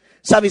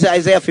 Sabi sa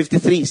Isaiah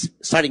 53,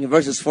 starting in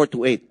verses 4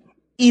 to 8,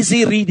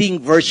 easy reading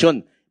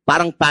version,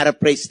 parang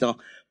paraphrase, no?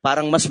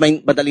 Parang mas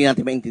madali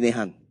natin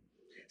maintindihan.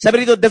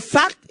 Sabi dito, the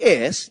fact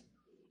is,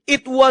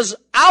 it was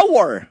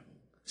our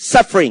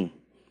suffering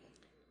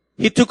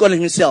He took on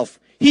Himself.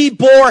 He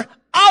bore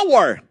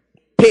our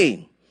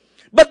pain.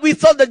 But we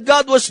thought that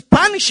God was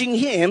punishing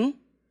Him,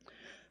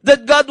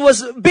 that God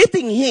was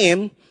beating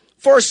Him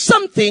for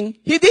something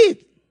He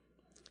did.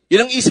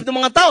 Yun ang isip ng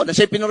mga tao na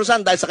siya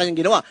pinurusan dahil sa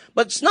kanyang ginawa.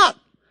 But it's not.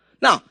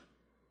 Now,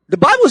 the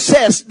Bible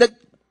says that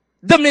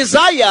the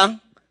Messiah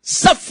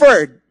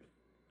suffered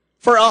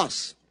for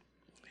us.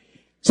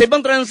 Sa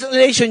ibang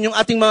translation, yung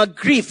ating mga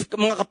grief,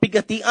 mga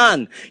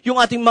kapigatian, yung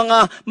ating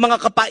mga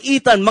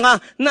kapaitan, mga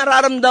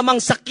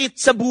nararamdamang sakit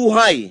sa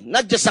buhay,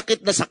 not just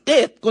sakit na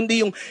sakit,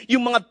 kundi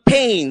yung mga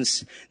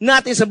pains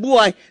natin sa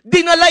buhay,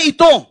 dinala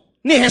ito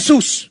ni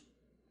Jesus.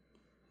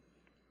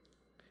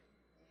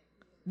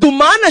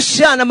 Dumanas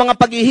siya ng mga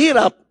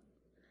paghihirap,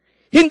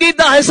 hindi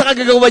dahil sa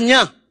kagagawa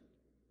niya,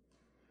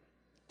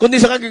 kundi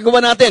sa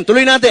kagagawa natin.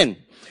 Tuloy natin.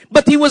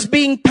 But He was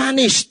being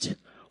punished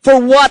for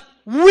what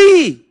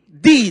we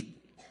did.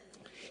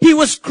 He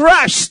was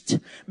crushed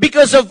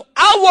because of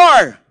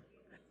our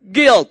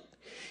guilt.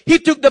 He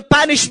took the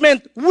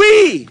punishment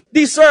we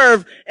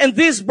deserve, and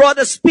this brought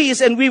us peace,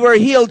 and we were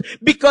healed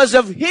because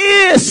of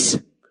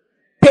His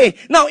pain.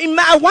 Now,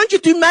 I want you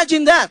to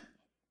imagine that.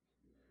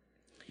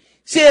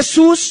 Si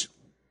Jesus,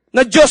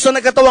 na Diyos na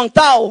nagkatawang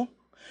tao,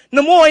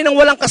 namuhay ng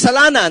walang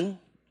kasalanan,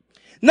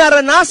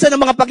 naranasan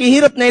ang mga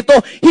paghihirap na ito,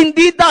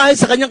 hindi dahil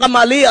sa kanyang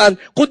kamalian,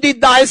 kundi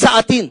dahil sa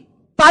atin.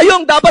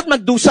 Tayong dapat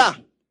magdusa.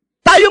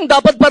 Tayong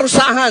dapat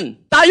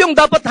parusahan. Tayong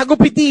dapat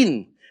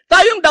hagupitin.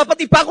 Tayong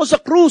dapat ipako sa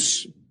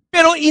krus.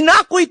 Pero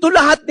inako ito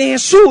lahat ni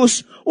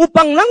Jesus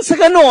upang nang sa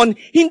ganon,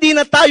 hindi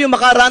na tayo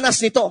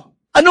makaranas nito.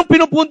 Anong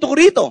pinupunto ko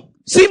rito?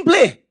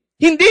 Simple.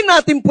 Hindi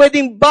natin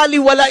pwedeng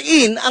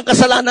baliwalain ang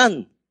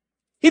kasalanan.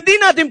 Hindi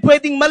natin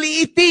pwedeng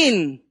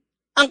maliitin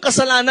ang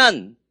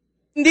kasalanan.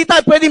 Hindi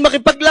tayo pwedeng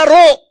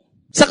makipaglaro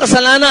sa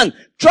kasalanan.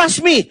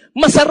 Trust me,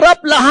 masarap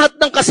lahat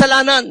ng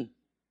kasalanan.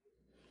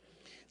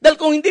 Dahil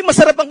kung hindi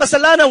masarap ang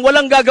kasalanan,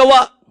 walang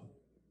gagawa.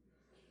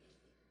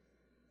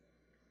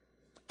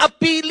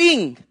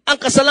 Appealing ang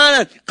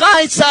kasalanan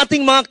kahit sa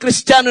ating mga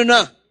Kristiyano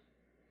na.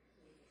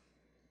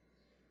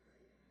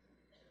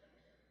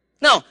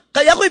 Now,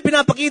 kaya ko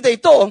ipinapakita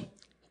ito,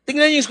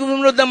 tingnan niyo yung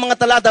sumunod ng mga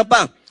talata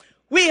pa.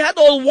 We had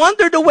all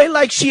wandered away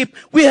like sheep.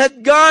 We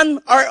had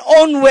gone our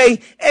own way.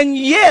 And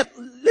yet,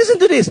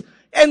 listen to this,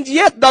 and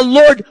yet the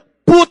Lord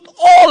put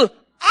all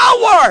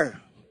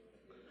our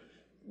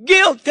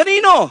guilt,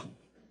 kanino?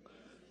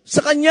 Sa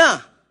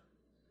Kanya.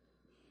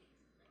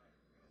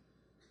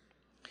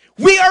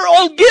 We are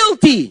all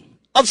guilty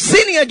of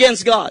sinning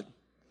against God.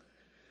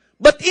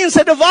 But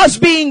instead of us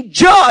being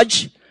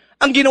judged,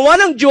 ang ginawa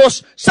ng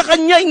Diyos, sa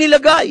Kanya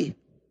inilagay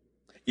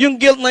yung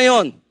guilt na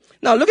yon.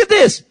 Now, look at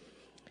this.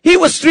 He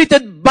was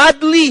treated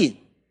badly,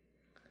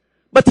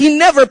 but He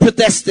never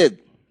protested.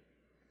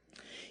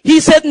 He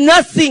said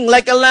nothing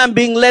like a lamb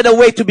being led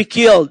away to be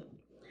killed.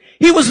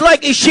 He was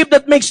like a sheep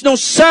that makes no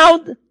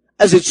sound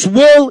as its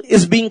wool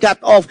is being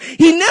cut off.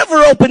 He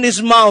never opened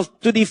His mouth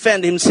to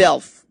defend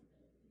Himself.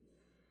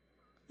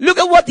 Look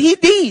at what He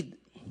did.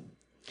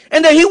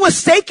 And then He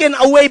was taken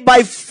away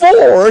by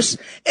force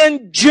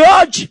and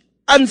judged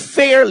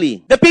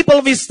unfairly. The people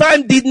of His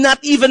time did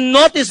not even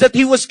notice that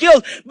He was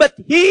killed, but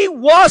He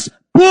was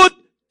put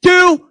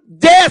to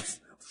death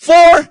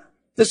for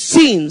the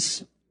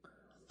sins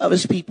of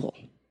His people.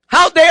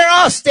 How dare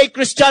us take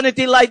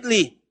Christianity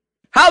lightly?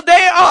 How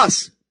dare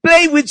us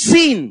play with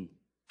sin?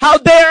 How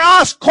dare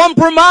us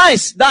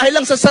compromise dahil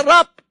lang sa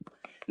sarap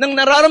ng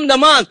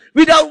nararamdaman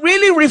without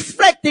really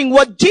reflecting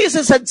what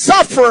Jesus had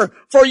suffered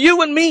for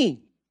you and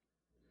me?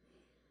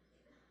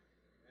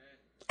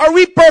 Are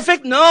we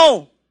perfect?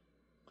 No.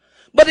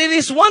 But it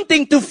is one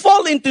thing to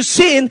fall into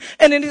sin,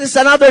 and it is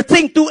another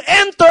thing to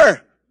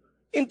enter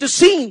into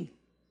sin.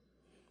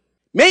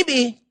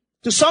 Maybe,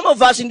 to some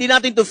of us, hindi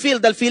natin to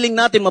feel dahil feeling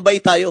natin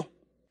mabait tayo.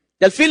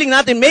 Dahil feeling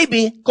natin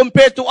maybe,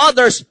 compared to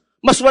others,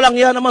 mas walang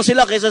yan naman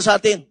sila kaysa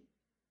sa atin.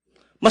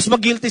 Mas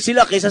mag-guilty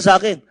sila kaysa sa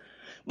akin.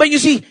 But you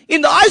see,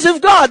 in the eyes of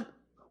God,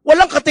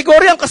 walang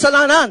kategorya ang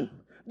kasalanan.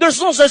 There's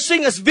no such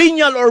thing as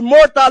venial or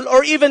mortal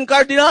or even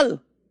cardinal.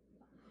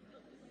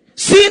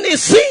 Sin is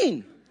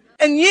sin.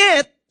 And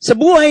yet, sa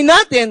buhay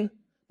natin,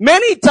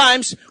 many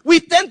times, we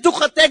tend to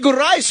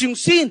categorize yung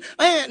sin.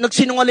 Ay,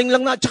 nagsinungaling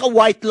lang na, tsaka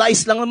white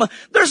lies lang naman.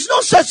 There's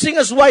no such thing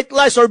as white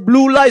lies or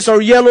blue lies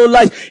or yellow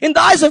lies. In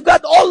the eyes of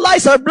God, all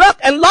lies are black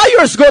and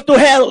liars go to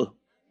hell.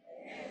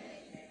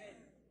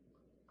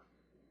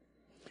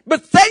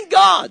 But thank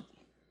God,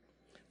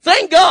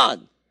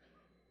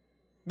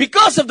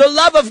 because of the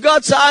love of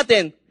God sa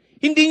atin,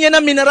 hindi niya na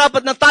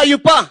minarapat na tayo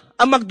pa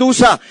ang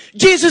magdusa.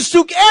 Jesus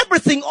took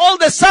everything, all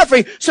the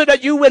suffering, so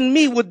that you and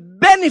me would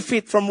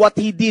benefit from what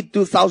He did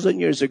 2,000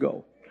 years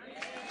ago.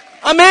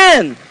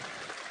 Amen.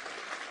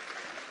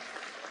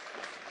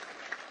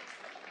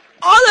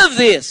 All of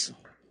this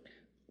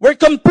were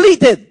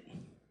completed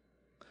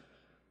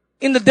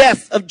in the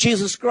death of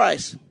Jesus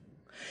Christ.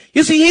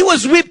 You see, He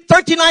was whipped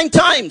 39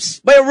 times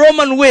by a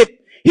Roman whip.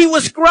 He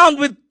was crowned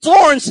with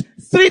thorns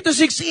 3 to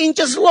 6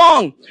 inches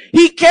long.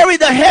 He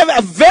carried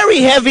a very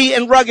heavy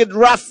and rugged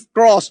rough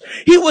cross.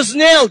 He was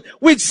nailed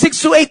with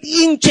 6 to 8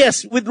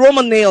 inches with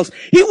Roman nails.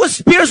 He was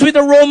pierced with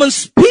a Roman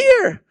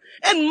spear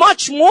and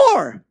much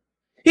more.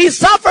 He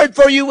suffered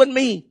for you and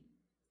me.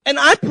 And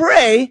I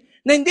pray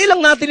na hindi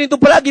lang natin ito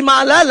palagi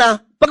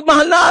maalala pag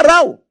mahal na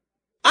araw.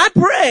 I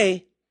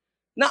pray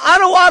na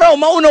araw-araw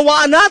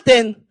maunawaan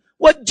natin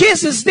what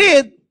Jesus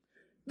did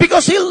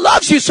because He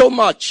loves you so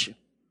much.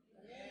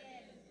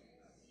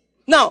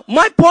 Now,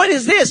 my point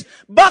is this,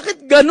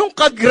 bakit ganun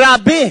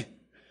kagrabe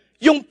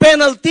yung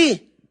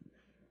penalty?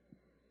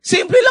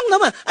 Simple lang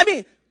naman. I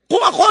mean,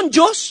 kung ako ang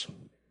Diyos,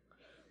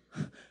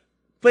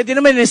 pwede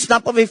naman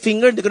snap of a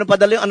finger, hindi ko na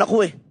padala yung anak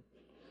ko eh.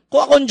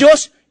 Kung ako ang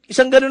Diyos,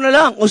 isang ganun na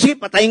lang. O sige,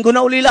 patayin ko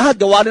na uli lahat,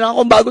 gawa rin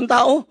akong bagong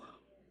tao.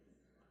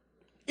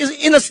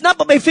 In a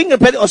snap of a finger,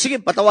 pwede, o sige,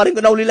 patawarin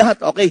ko na uli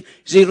lahat. Okay,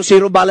 0-0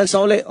 balance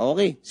na uli.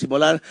 Okay,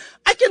 simula na.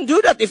 I can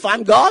do that if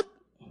I'm God.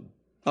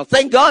 Now,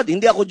 thank God,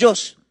 hindi ako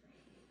Diyos.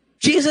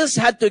 Jesus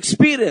had to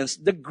experience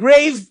the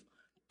grave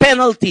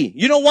penalty.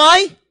 You know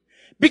why?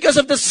 Because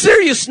of the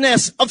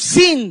seriousness of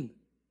sin.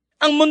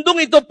 Ang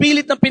mundong ito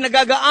pilit na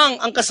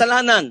pinagagaang ang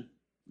kasalanan.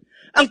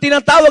 Ang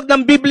tinatawag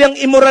ng Bibliang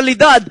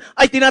immoralidad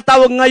ay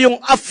tinatawag ngayong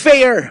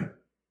affair.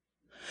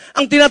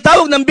 Ang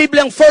tinatawag ng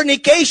Bibliang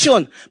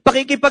fornication,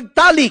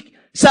 pakikipagtalik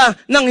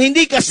nang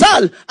hindi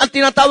kasal, ang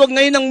tinatawag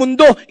ngayon ng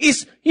mundo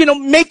is,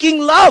 making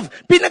love.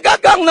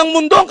 Pinagagaang ng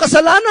mundo ang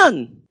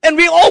kasalanan. And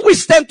we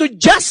always tend to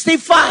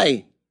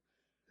justify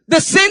the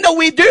sin that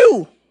we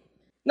do,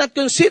 not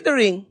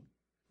considering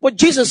what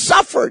Jesus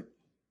suffered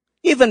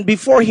even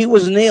before He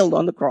was nailed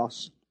on the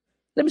cross.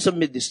 Let me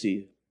submit this to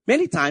you.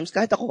 Many times,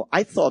 kahit ako,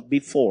 I thought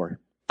before,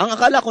 ang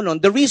akala ko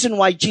noon, the reason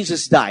why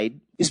Jesus died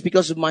is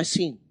because of my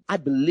sin. I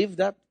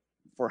believed that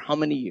for how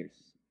many years?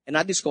 And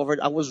I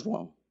discovered I was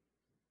wrong.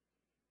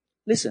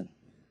 Listen,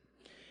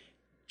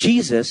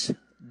 Jesus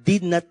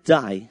did not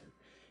die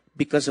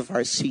because of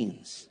our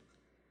sins.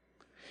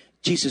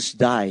 Jesus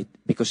died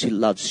because He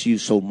loves you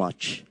so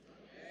much.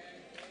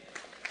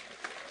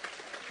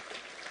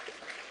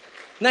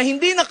 Na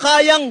hindi na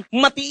kayang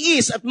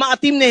matiis at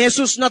maatim ni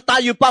Jesus na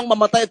tayo pang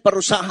mamatay at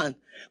parusahan.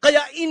 Kaya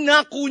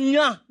inako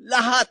niya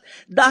lahat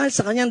dahil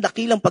sa kanyang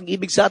dakilang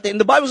pag-ibig sa atin.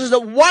 And the Bible says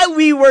that while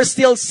we were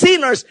still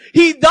sinners,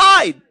 He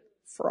died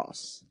for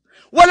us.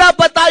 Wala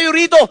pa tayo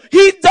rito,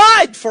 He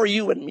died for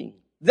you and me.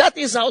 That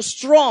is how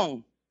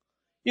strong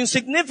yung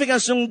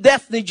significance ng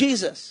death ni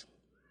Jesus.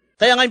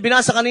 Kaya nga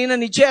binasa kanina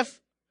ni Jeff,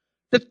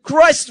 that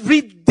Christ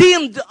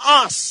redeemed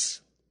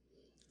us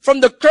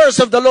from the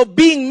curse of the law,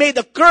 being made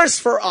a curse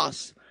for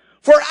us.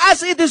 For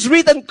as it is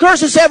written,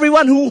 curses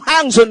everyone who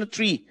hangs on a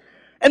tree.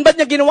 And ba't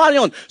niya ginawa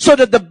yun? So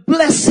that the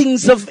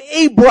blessings of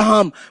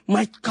Abraham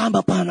might come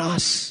upon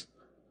us.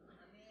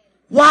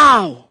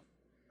 Wow!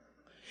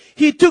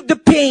 He took the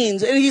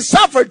pains and He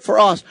suffered for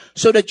us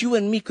so that you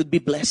and me could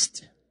be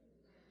blessed.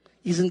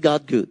 Isn't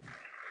God good?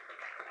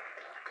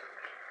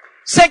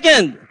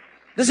 Second,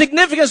 the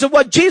significance of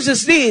what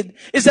Jesus did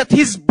is that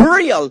His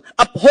burial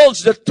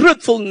upholds the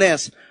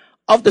truthfulness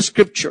of the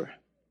Scripture.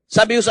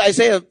 Sabi ko sa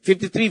Isaiah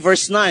 53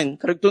 verse 9,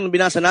 karagtong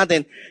binasa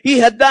natin,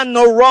 He had done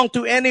no wrong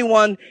to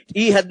anyone.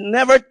 He had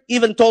never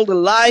even told a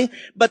lie,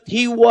 but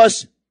He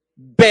was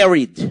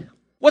buried.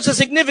 What's the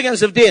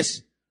significance of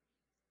this?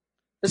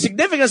 The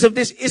significance of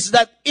this is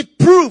that it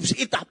proves,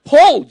 it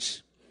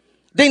upholds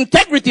the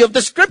integrity of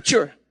the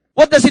Scripture.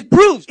 What does it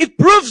prove? It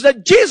proves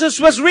that Jesus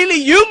was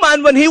really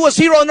human when He was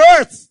here on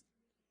earth.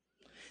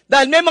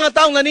 Dahil may mga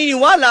taong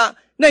naniniwala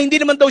na hindi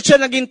naman daw siya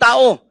naging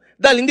tao.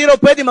 Dahil hindi raw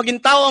pwede maging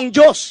tao ang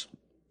Diyos.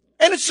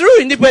 And it's true,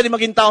 hindi pwede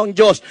maging tao ang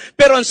Diyos.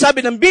 Pero ang sabi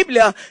ng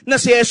Biblia, na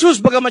si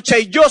Jesus, bagamat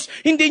siya'y Diyos,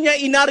 hindi niya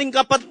inaring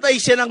kapatay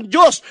siya ng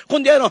Diyos,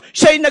 kundi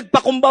siya'y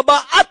nagpakumbaba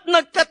at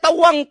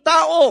nagkatawang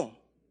tao.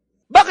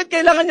 Bakit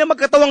kailangan niya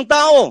magkatawang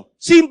tao?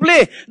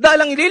 Simple, dahil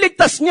ang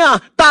ililigtas niya,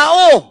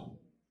 tao.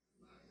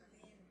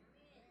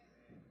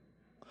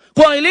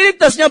 Kung ang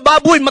ililigtas niya,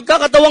 baboy,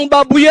 magkakatawang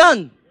baboy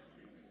yan.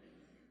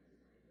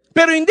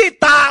 Pero hindi,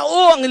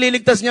 tao ang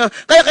ililigtas niya.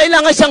 Kaya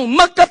kailangan siyang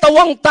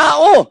magkatawang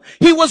tao.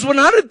 He was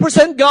 100%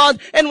 God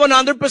and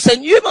 100%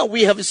 human.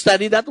 We have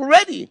studied that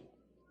already.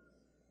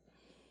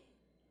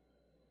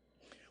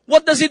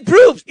 What does it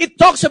prove? It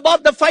talks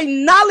about the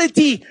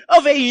finality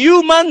of a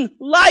human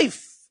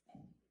life.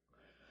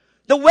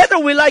 The whether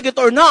we like it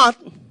or not,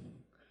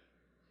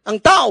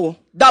 ang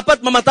tao dapat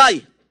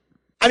mamatay.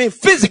 I mean,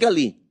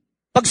 physically.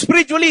 Pag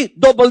spiritually,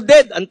 double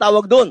dead ang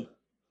tawag doon.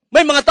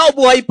 May mga tao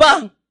buhay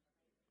pa.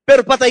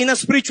 Pero patay na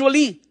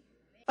spiritually.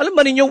 Alam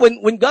ba ninyo,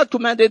 when God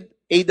commanded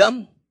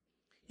Adam,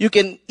 you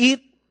can eat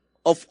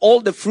of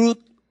all the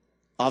fruit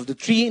of the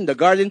tree in the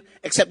garden,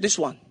 except this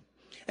one.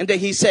 And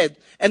then He said,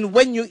 and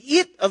when you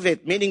eat of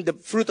it, meaning the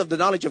fruit of the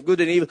knowledge of good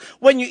and evil,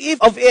 when you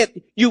eat of it,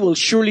 you will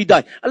surely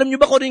die. Alam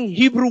niyo ba kung yung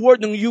Hebrew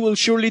word ng you will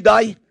surely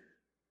die?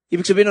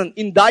 Ibig sabihin nun,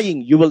 in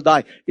dying, you will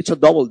die. It's a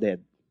double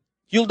dead.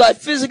 You'll die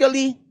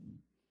physically,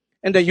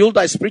 and then you'll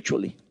die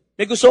spiritually.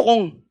 May gusto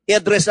kong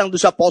i-address lang doon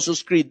sa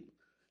Apostles' Creed.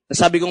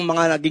 Sabi kong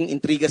mga naging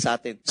intriga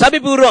sa atin. Sabi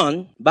po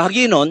ron,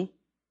 bahagi nun,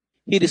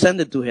 He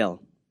descended to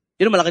hell.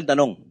 Yun ang malaking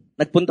tanong.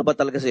 Nagpunta ba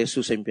talaga si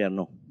Jesus sa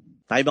impyerno?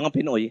 Tayo mga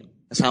Pinoy,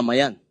 kasama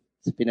yan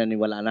sa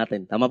pinaniwalaan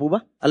natin. Tama po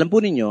ba? Alam po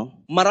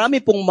ninyo,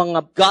 marami pong mga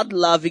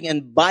God-loving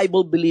and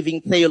Bible-believing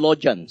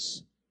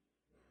theologians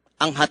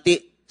ang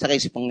hati sa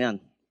kaisipang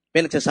yan.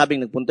 May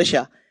nagsasabing nagpunta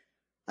siya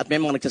at may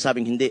mga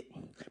nagsasabing hindi.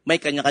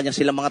 May kanya-kanya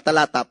silang mga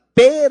talata,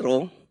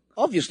 pero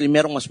obviously,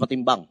 merong mas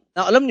matimbang.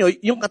 Now, alam nyo,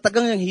 yung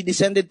katagang He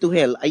descended to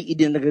hell ay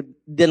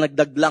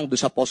idinagdag lang doon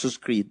sa Apostles'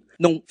 Creed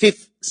noong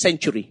 5th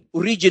century.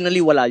 Originally,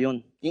 wala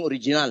yon, yung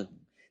original.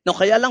 Now,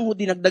 kaya lang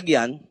dinagdag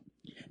yan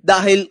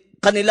dahil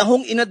kanila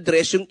hong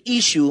inaddress yung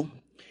issue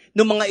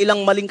ng mga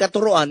ilang maling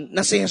katuruan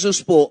na si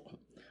Jesus po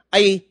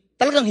ay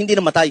talagang hindi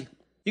namatay.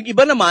 Yung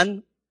iba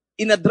naman,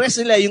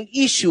 inaddress nila yung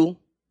issue,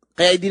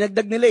 kaya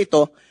idinagdag nila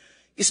ito,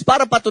 is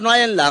para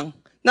patunayan lang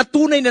na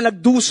tunay na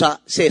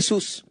nagdusa si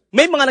Jesus.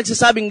 May mga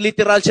nagsasabing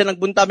literal siya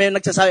nagpunta, may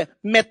nagsasabi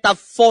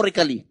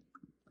metaphorically.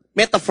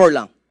 Metaphor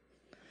lang.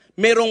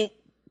 Merong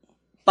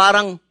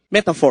parang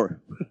metaphor.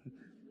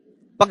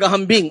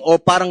 paghahambing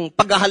o parang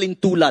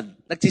paghahalintulad.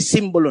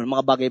 Nagsisimbolo ng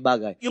mga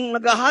bagay-bagay. Yung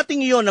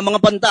naghahating iyon ng mga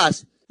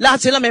pantas,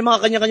 lahat sila may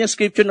mga kanya-kanyang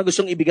scripture na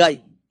gustong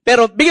ibigay.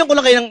 Pero bigyan ko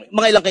lang kayo ng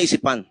mga ilang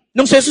kaisipan.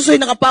 Nung si Jesus ay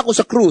nakapako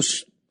sa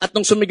krus at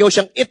nung sumigaw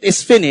siyang, "It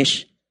is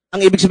finished,"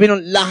 ang ibig sabihin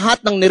nun,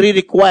 lahat ng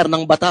nire-require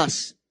ng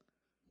batas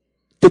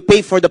to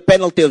pay for the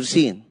penalty of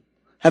sin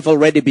have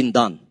already been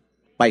done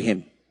by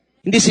Him.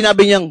 Hindi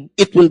sinabi niyang,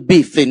 "It will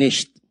be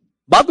finished."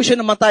 Bago siya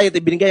namatay at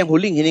ibinigay ang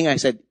huling hininga,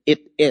 He said,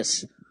 "It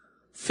is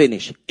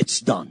finished.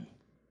 It's done."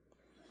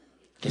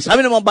 Kaya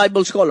sabi ng mga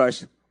Bible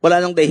scholars,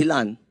 wala nang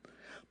dahilan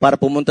para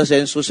pumunta si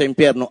Jesus sa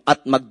impyerno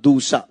at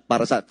magdusa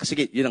para sa, kasi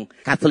yun ang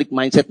Catholic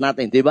mindset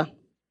natin, di ba?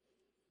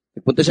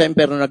 Nagpunta sa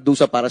impyerno,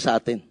 nagdusa para sa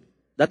atin.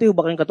 Dati ho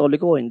ba kayong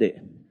Katoliko o hindi?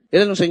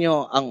 Ilan sa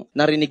inyo ang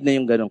narinig na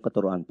yung ganong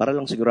katuruan? Para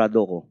lang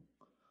sigurado ko.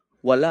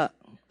 Wala.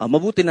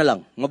 Mabuti na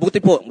lang. Mabuti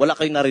po, wala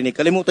kayong narinig.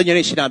 Kalimutan nyo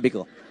na yung sinabi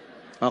ko.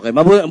 Okay,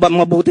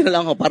 mabuti na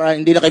lang ho para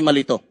hindi na kayo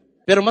malito.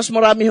 Pero mas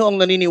marami ho ang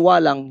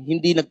naniniwalang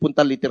hindi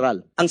nagpunta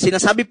literal. Ang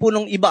sinasabi po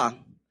nung iba,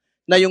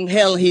 na yung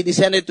hell, He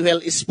descended to hell,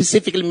 is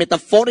specifically,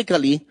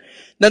 metaphorically,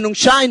 na nung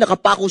siya ay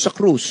nakapako sa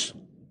krus,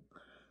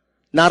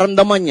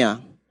 naramdaman niya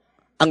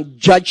ang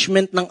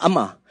judgment ng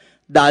Ama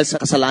dahil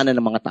sa kasalanan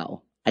ng mga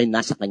tao ay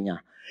nasa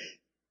Kanya.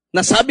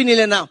 Nasabi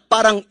nila na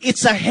parang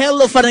it's a hell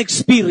of an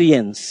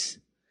experience.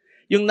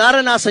 Yung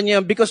naranasan niya,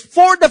 because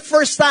for the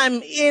first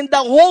time in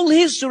the whole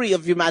history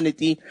of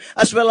humanity,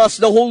 as well as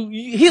the whole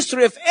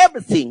history of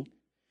everything,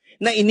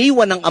 na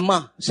iniwan ng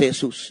Ama si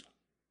Jesus.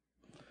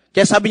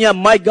 Kaya sabi niya,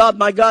 my God,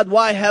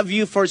 why have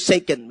you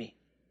forsaken me?"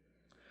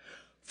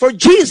 For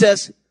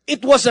Jesus,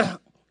 it was a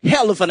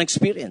hell of an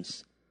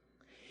experience.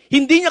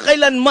 Hindi niya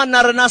kailanman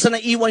naranasan na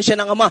iwan siya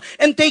ng Ama.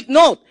 And take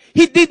note,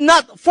 He did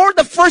not, for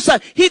the first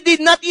time, He did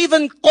not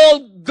even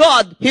call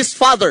God His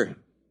Father.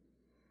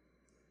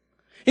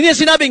 Hindi niya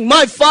sinabing,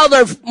 my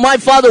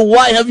Father,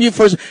 why have you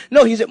forsaken me?"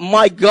 No, He said,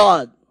 my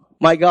God,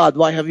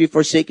 why have you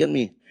forsaken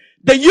me?"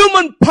 The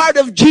human part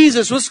of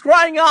Jesus was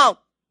crying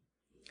out.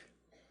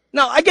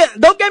 Now, again,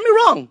 don't get me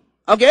wrong,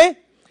 okay?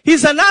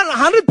 He's not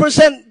 100%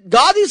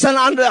 God, He's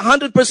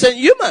 100%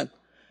 human.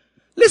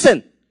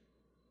 Listen,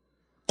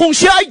 kung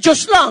siya ay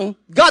Diyos lang,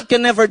 God can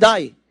never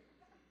die.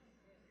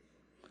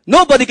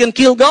 Nobody can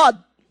kill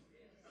God.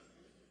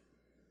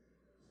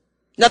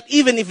 Not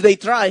even if they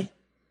try.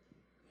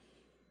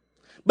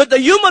 But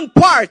the human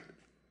part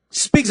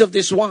speaks of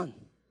this one.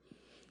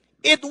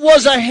 It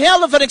was a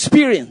hell of an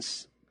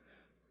experience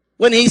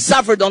when He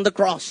suffered on the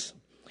cross.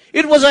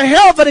 It was a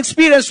hell of an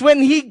experience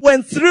when He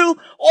went through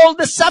all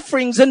the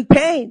sufferings and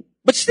pain.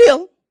 But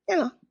still,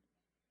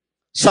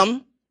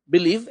 some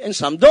believe and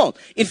some don't.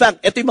 In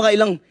fact, ito yung mga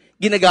ilang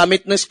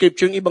ginagamit na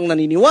scripture yung ibang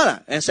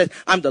naniniwala. And said,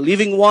 "I'm the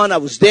living one,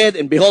 I was dead,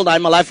 and behold,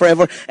 I'm alive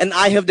forever, and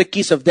I have the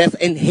keys of death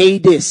and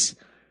Hades."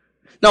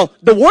 Now,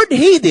 the word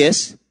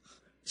Hades,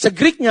 sa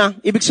Greek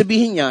niya, ibig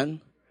sabihin niyan,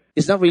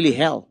 is not really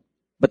hell,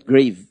 but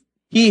grave.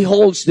 He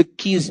holds the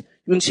keys,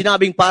 yung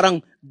sinabing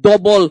parang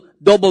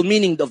double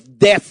meaning of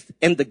death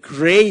and the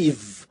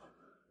grave.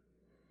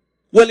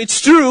 Well, it's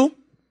true.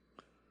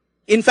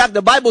 In fact,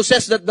 the Bible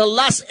says that the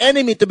last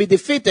enemy to be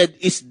defeated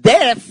is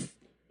death.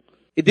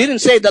 It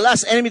didn't say the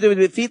last enemy to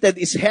be defeated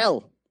is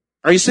hell.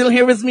 Are you still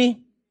here with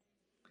me?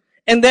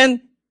 And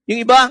then,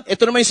 yung iba,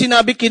 ito naman yung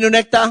sinabi,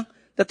 kinonekta,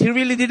 that he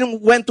really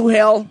didn't went to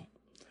hell.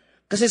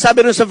 Kasi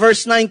sabi rin sa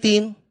verse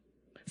 19,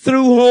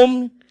 through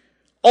whom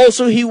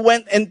also he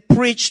went and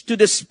preached to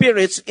the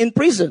spirits in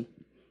prison.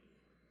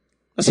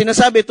 Ang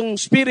sinasabi itong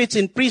spirits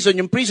in prison,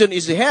 yung prison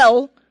is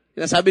hell,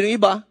 sinasabi ng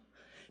iba,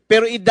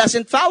 pero it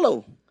doesn't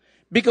follow.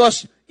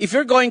 Because if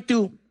you're going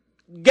to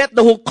get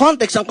the whole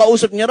context, ang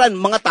kausap niya rin,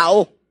 mga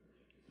tao.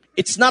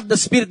 It's not the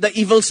spirit, the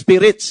evil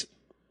spirits.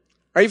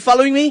 Are you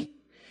following me?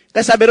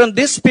 Kasi sabi rin,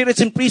 these spirits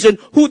in prison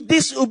who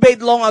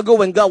disobeyed long ago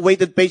when God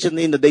waited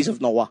patiently in the days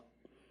of Noah.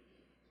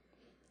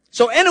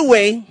 So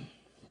anyway,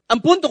 ang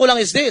punto ko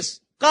lang is this,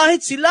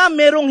 kahit sila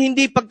merong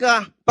hindi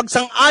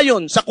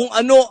pagsang-ayon sa kung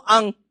ano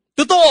ang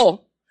totoo,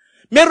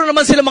 meron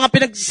naman sila mga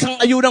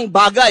pinagsang-ayunang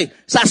bagay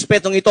sa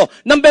aspetong ito.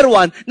 Number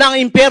one, na ang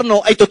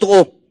impyerno ay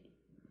totoo.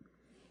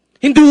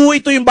 Hindi ho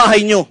ito yung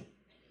bahay nyo.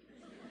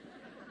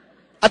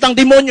 At ang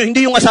demonyo,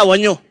 hindi yung asawa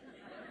nyo.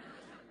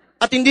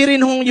 At hindi rin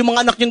yung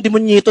mga anak yung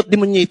demonyito at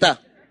demonyita.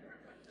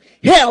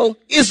 Hell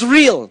is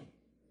real.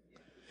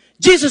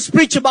 Jesus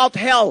preached about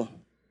hell.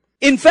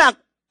 In fact,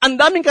 ang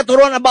daming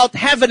katuruan about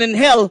heaven and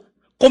hell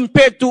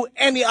compared to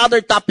any other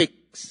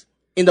topics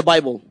in the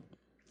Bible.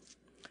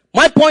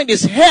 My point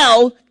is,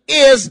 hell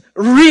is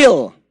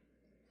real.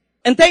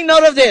 And take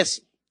note of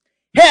this.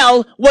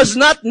 Hell was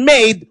not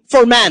made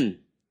for man.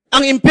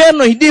 Ang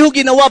impyerno hindi ho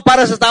ginawa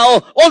para sa tao.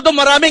 Although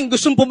maraming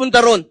gustong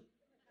pumunta ron.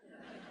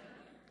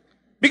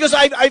 Because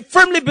I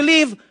firmly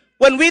believe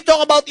when we talk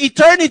about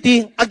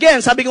eternity,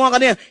 again, sabi ko nga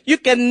kanina, you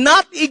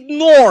cannot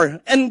ignore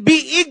and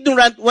be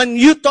ignorant when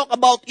you talk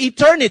about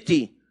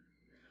eternity.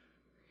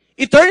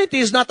 Eternity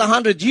is not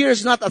 100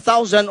 years, not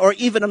 1,000 or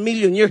even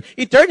 1,000,000 years.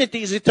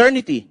 Eternity is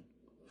eternity.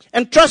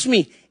 And trust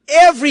me,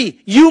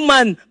 every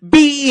human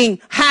being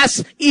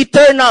has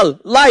eternal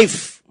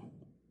life.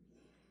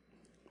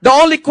 The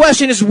only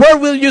question is, where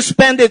will you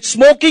spend it?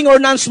 Smoking or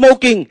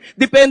non-smoking?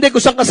 Depende kung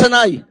saan ka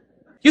sanay.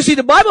 You see,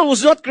 the Bible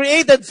was not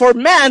created for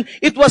man.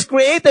 It was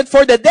created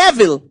for the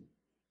devil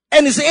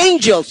and his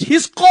angels,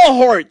 his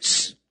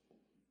cohorts.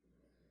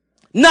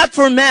 Not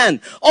for man.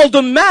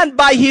 Although man,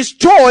 by his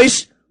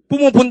choice,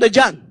 pumupunta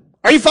dyan.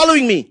 Are you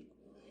following me?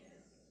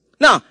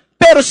 Now,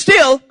 pero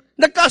still,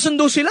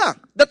 nagkasundo sila.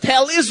 That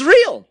hell is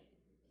real.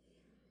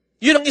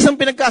 Yun ang isang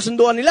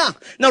pinagkasunduan nila.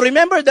 Now,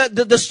 remember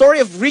the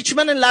story of rich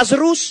man and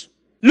Lazarus?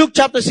 Luke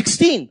chapter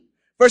 16,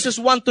 verses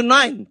 1 to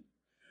 9.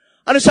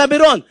 Ano sabi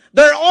ron?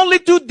 There are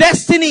only two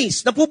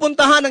destinies na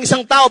pupuntahan ng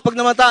isang tao pag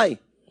namatay.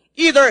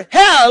 Either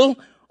hell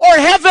or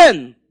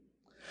heaven.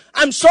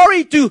 I'm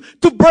sorry to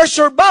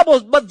burst your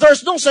bubbles, but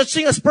there's no such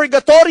thing as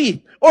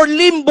purgatory or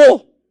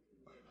limbo.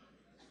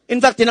 In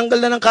fact, tinanggal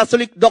na ng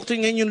Catholic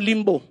doctrine ngayon yung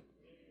limbo.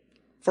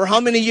 For how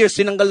many years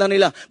tinanggal na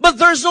nila?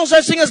 But there's no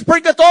such thing as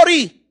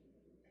purgatory.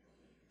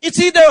 It's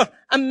either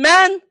a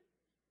man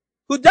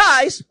who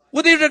dies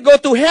would either go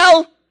to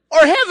hell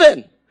or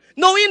heaven.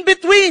 No in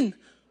between.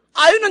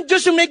 Ayaw ng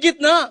Diyos yung may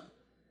gitna.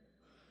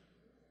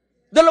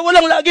 Dalawa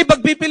lang lagi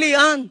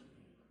pagpipilian.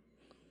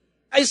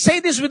 I say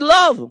this with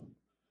love.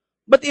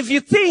 But if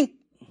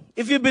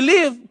you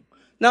believe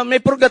na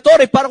may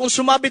purgatory, para kung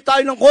sumabit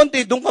tayo ng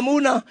konti, doon ka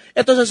muna.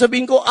 Ito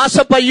sasabihin ko,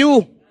 asa pa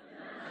you.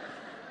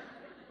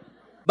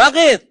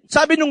 Bakit?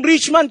 Sabi nung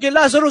rich man kay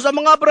Lazarus, ang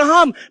mga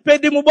Abraham,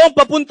 pwede mo bang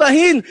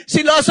papuntahin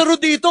si Lazarus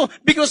dito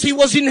because he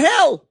was in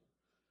hell?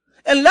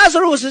 And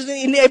Lazarus was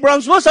in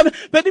Abraham's boat. Sabi,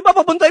 pwede ba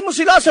papuntahin mo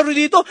si Lazarus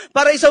dito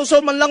para isawsaw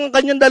man lang ang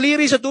kanyang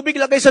daliri sa tubig,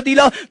 lagay sa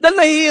dila, dahil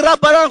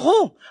nahihirapan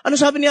ako. Ano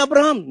sabi ni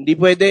Abraham? Hindi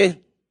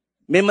pwede.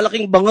 May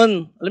malaking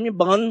bangon. Alam niyo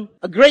bangon?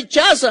 A great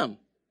chasm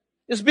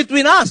is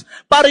between us.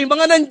 Para yung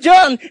mga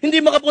nandyan, hindi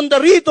makapunta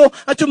rito,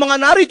 at yung mga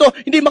narito,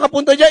 hindi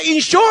makapunta dyan.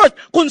 In short,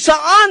 kung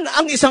saan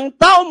ang isang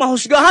tao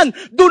mahusgahan,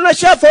 doon na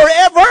siya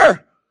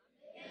forever.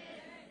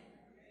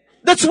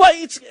 That's why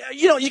it's,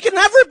 you can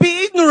never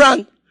be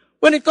ignorant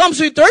when it comes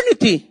to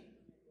eternity.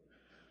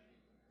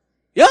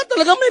 Yeah,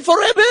 talagang may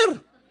forever.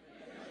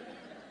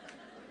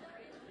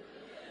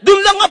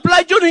 Doon lang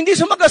apply yun, hindi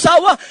sa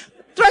mag-asawa.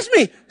 Trust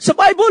me, sa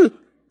Bible,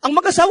 ang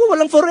mag-asawa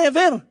walang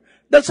forever.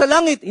 Dahil sa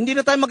langit, hindi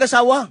na tayo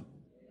mag-asawa.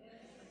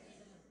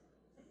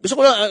 Gusto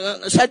ko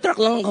lang,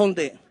 sidetrack lang ng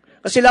kaunti.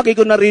 Kasi lagi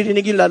ko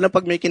naririnig yun, lalo na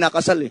pag may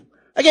kinakasal eh.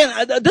 Again,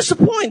 that's the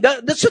point.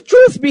 That's the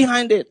truth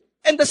behind it.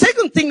 And the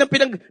second thing na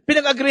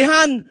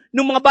pinag-agrihan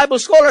ng mga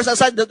Bible scholars,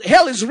 aside that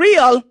hell is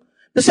real,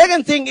 the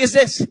second thing is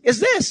this,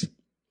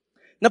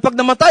 na pag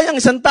namatay ang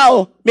isang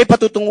tao, may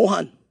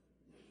patutunguhan.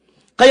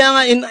 Kaya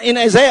nga in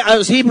Isaiah,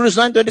 Hebrews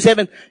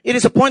 9:27, it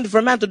is appointed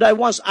for man to die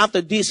once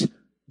after this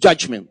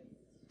judgment.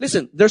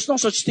 Listen, there's no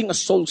such thing as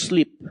soul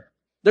sleep.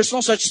 There's no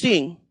such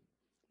thing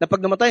na pag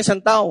namatay ang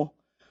isang tao,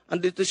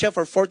 andito siya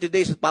for 40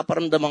 days at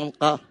paparamdaman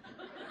ka.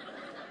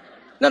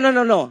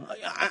 No.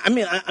 I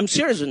mean, I'm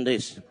serious on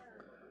this.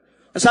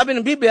 Ang sabi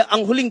ng Biblia,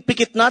 ang huling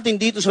pikit natin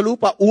dito sa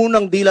lupa,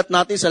 unang dilat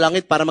natin sa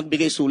langit para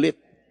magbigay sulit.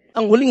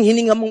 Ang huling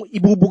hininga mong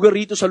ibubuga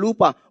rito sa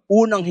lupa,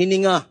 unang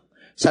hininga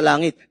sa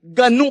langit.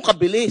 Ganun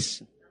kabilis.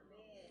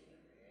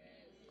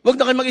 Huwag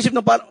na kayo mag-isip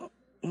na parang,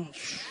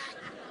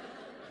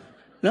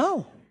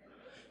 no.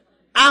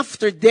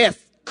 After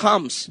death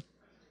comes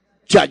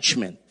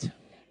judgment.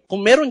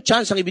 Kung meron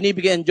chance ang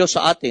ibinibigay ang Diyos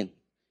sa atin,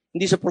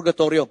 hindi sa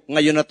purgatorio,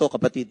 ngayon na to,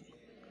 kapatid.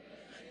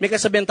 May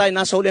kasabihan tayo,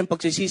 nasa huli ang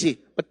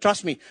pagsisisi. But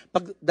trust me,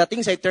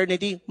 pagdating sa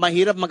eternity,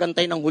 mahirap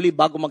magantay ng huli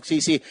bago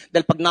magsisi.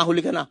 Dahil pag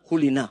nahuli ka na,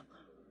 huli na.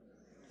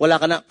 Wala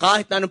ka na,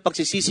 kahit na anong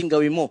pagsisising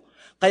gawin mo.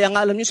 Kaya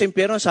nga, alam niyo sa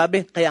impyerno,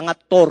 sabi, kaya nga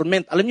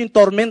torment. Alam niyo yung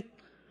torment?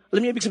 Alam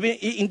niyo, ibig sabihin,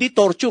 hindi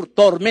torture,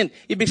 torment.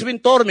 Ibig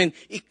sabihin, torment,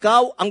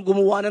 ikaw ang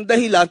gumawa ng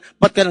dahilan,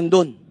 ba't ka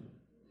nandun?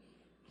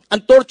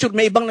 Ang torture,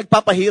 may ibang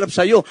nagpapahirap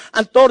sa'yo.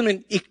 Ang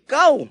torment,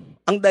 ikaw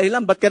ang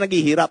dahilan, ba't ka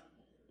naghihirap?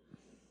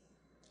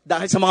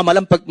 Dahil sa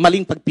mga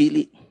maling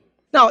pagpili.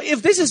 Now,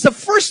 if this is the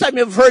first time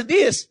you've heard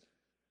this,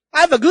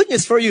 I have a good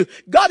news for you.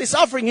 God is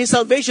offering His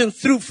salvation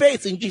through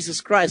faith in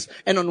Jesus Christ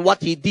and on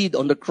what He did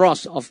on the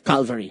cross of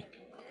Calvary.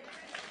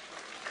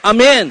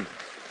 Amen.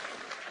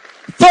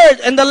 Third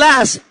and the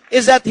last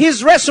is that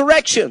His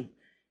resurrection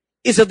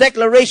is a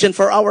declaration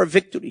for our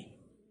victory.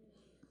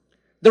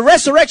 The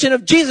resurrection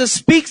of Jesus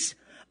speaks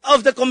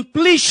of the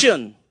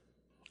completion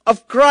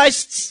of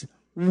Christ's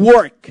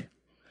work.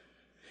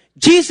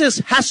 Jesus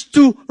has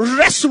to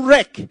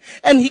resurrect,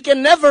 and He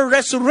can never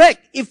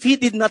resurrect if He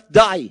did not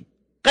die.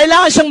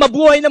 Kailangan siyang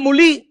mabuhay na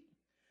muli.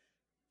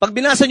 Pag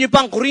binasa niyo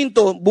pa ang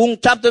Korinto, buong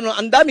chapter,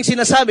 ang daming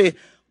sinasabi,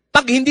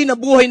 pag hindi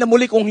nabuhay na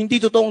muli, kung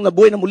hindi totoong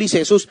nabuhay na muli si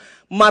Jesus,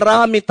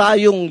 marami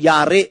tayong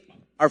yari.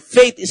 Our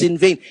faith is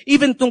in vain.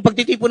 Even itong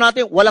pagtitipon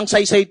natin, walang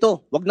saysay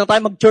ito. Huwag na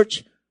tayo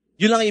mag-church.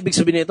 Yun lang ang ibig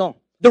sabihin nito.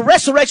 The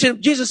resurrection of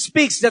Jesus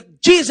speaks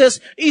that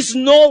Jesus is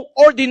no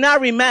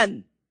ordinary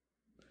man.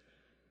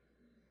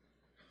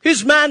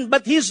 He's man,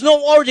 but He's no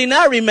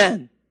ordinary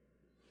man.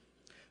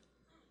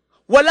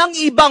 Walang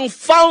ibang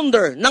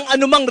founder ng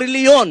anumang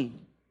reliyon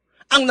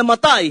ang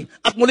namatay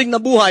at muling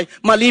nabuhay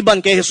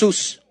maliban kay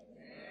Jesus.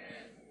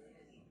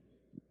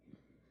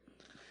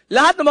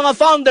 Lahat ng mga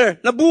founder,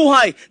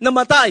 nabuhay,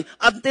 namatay,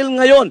 until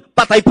ngayon,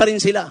 patay pa rin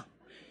sila.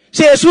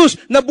 Si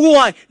Jesus,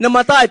 nabuhay,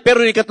 namatay,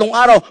 pero ikatlong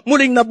araw,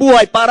 muling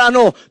nabuhay para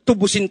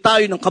tubusin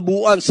tayo ng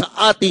kabuuan sa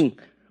ating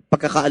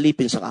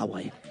pagkakaalipin sa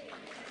away.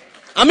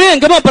 Amen.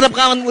 Come on,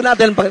 palapakaman mo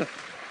natin.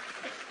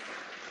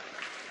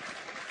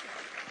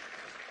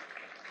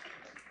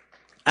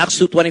 Acts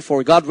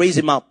 2:24, God raised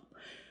him up,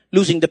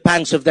 losing the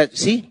pangs of death.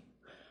 See?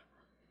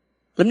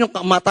 Alam niyo,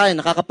 kamatayan,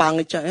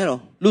 nakakapangit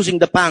siya. Losing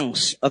the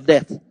pangs of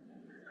death.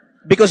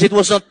 Because it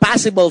was not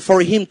possible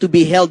for him to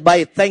be held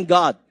by it. Thank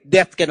God,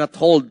 death cannot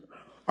hold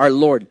our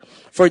Lord.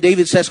 For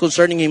David says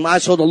concerning him, I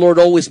saw the Lord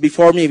always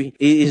before me.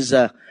 He is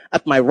at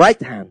my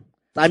right hand.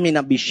 I may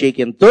not be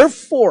shaken.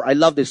 Therefore, I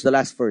love this, the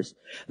last verse.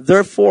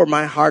 Therefore,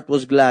 my heart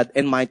was glad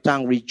and my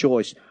tongue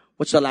rejoiced.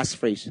 What's the last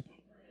phrase?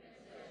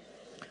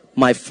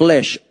 My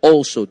flesh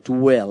also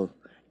dwell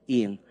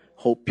in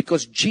hope.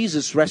 Because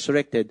Jesus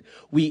resurrected,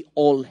 we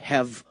all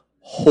have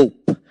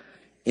hope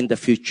in the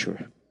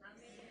future.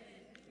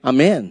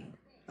 Amen.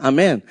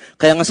 Amen.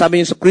 Kaya nga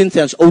sabi niyo sa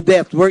Corinthians, O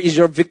death, where is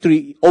your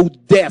victory? O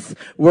death,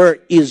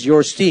 where is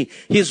your sting?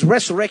 His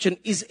resurrection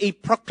is a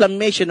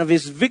proclamation of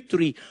his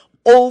victory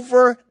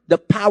over the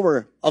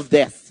power of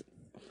death.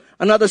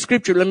 Another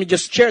scripture, let me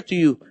just share to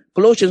you.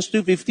 Colossians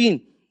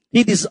 2:15.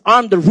 He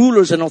disarmed the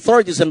rulers and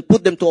authorities and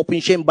put them to open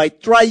shame by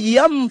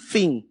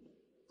triumphing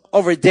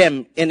over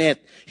them in it.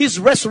 His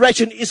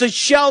resurrection is a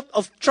shout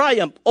of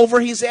triumph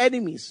over his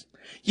enemies.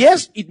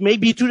 Yes, it may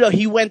be true that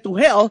he went to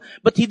hell,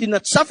 but he did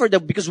not suffer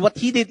them because what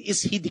he did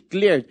is he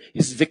declared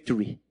his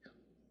victory.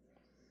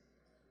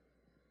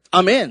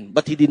 Amen.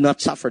 But he did not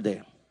suffer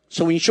there.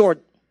 So in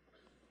short,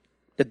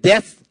 the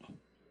death,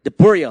 the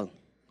burial,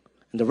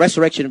 and the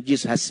resurrection of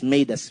Jesus has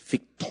made us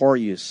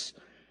victorious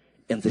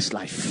in this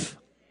life.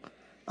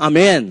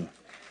 Amen.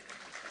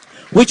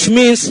 Which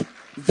means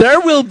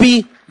there will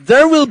be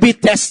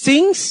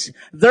testings,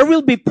 there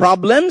will be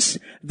problems,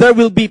 there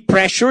will be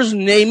pressures,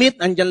 name it,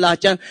 andyan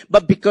lahat yan.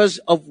 But because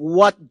of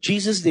what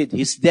Jesus did,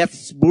 his death,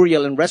 his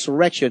burial, and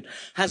resurrection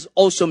has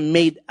also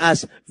made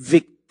us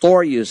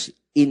victorious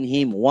in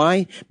him.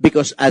 Why?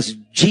 Because as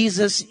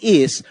Jesus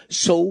is,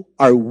 so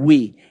are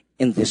we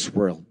in this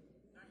world.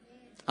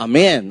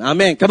 Amen.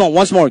 Amen. Come on,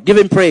 once more. Give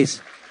him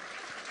praise.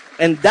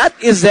 And that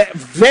is the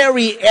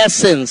very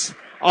essence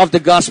of the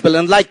gospel.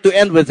 And I'd like to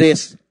end with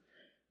this.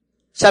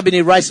 Sabi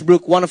ni Rice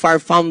Brook, one of our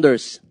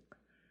founders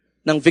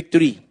ng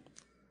Victory,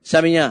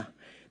 sabi niya,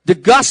 the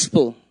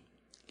gospel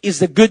is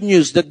the good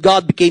news that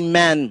God became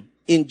man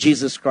in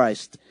Jesus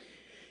Christ.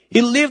 He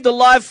lived the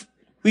life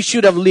we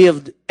should have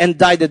lived and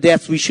died the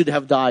death we should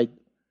have died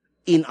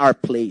in our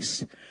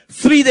place.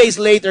 3 days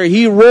later,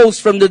 he rose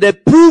from the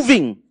dead,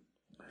 proving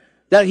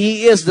that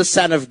he is the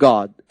Son of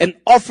God and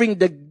offering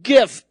the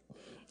gift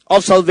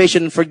of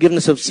salvation and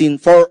forgiveness of sin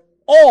for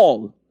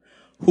all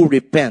who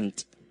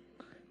repent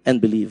and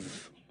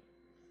believe.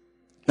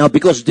 Now,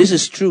 because this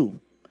is true,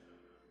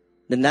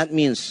 then that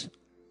means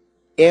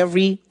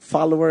every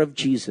follower of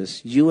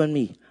Jesus, you and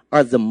me,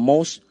 are the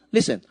most,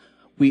 listen,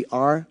 we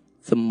are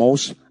the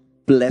most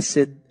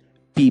blessed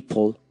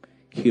people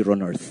here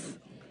on earth.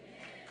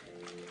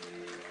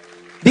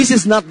 This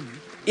is not,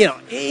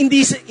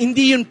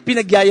 hindi yun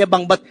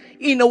pinagyayabang, but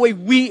in a way,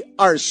 we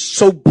are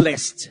so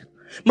blessed.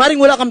 Maring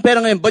wala kang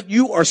pera ngayon, but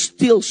you are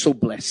still so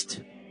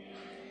blessed.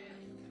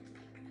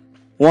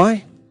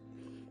 Why?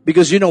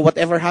 Because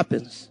whatever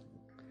happens,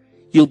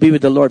 you'll be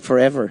with the Lord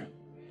forever.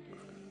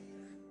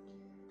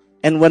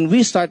 And when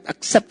we start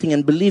accepting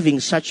and believing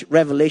such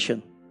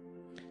revelation,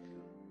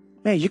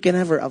 man, you can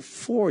never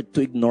afford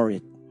to ignore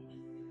it.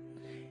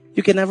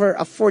 You can never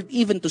afford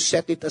even to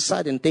set it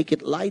aside and take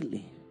it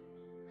lightly.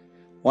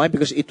 Why?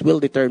 Because it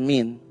will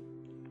determine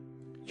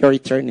your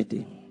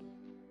eternity.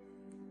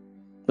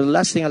 But the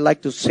last thing I'd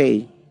like to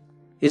say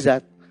is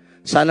that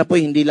sana po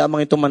hindi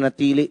lamang ito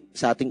manatili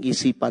sa ating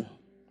isipan,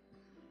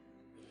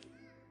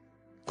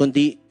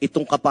 kundi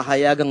itong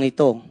kapahayagang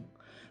ito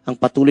ang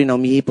patuloy na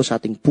umihipo sa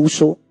ating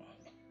puso,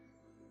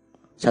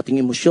 sa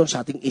ating emosyon,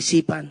 sa ating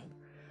isipan,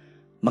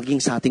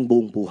 maging sa ating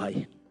buong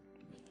buhay.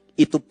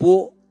 Ito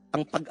po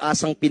ang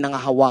pag-asang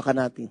pinangahawakan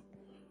natin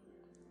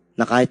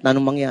na kahit na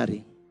anong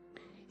mangyari,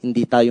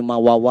 hindi tayo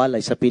mawawalay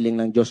sa piling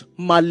ng Diyos,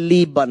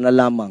 maliban na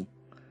lamang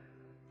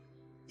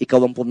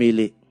ikaw ang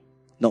pumili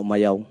na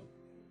umayaw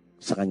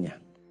sa Kanya.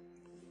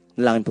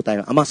 Nalangin po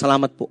tayo. Ama,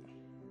 salamat po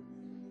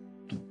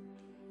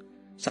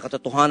sa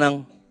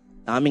katotohanang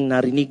aming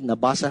narinig,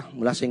 nabasa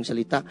mula sa iyong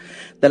salita.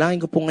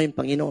 Dalangin ko po ngayon,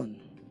 Panginoon,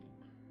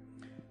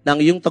 na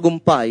ang iyong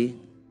tagumpay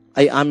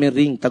ay amin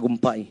ring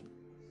tagumpay.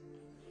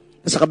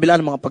 Sa kabila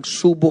ng mga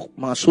pagsubok,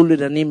 mga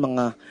suliranin,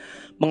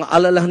 mga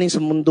alalahanin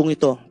sa mundong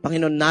ito,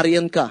 Panginoon,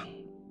 nariyan ka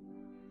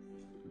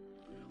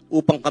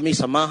upang kami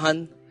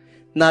samahan,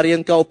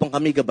 nariyan ka upang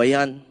kami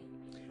gabayan,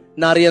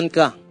 nariyan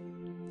ka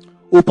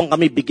upang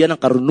kami bigyan ng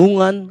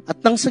karunungan, at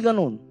nang sa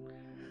ganun,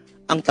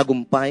 ang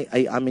tagumpay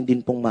ay amin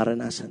din pong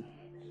maranasan.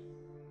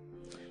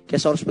 Kaya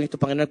sa oras po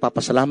ito, Panginoon,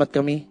 nagpapasalamat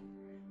kami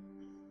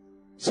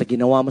sa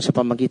ginawa mo sa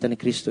pamagitan ni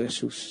Kristo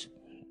Jesus,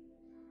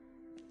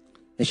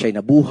 na siya'y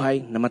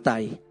nabuhay,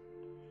 namatay,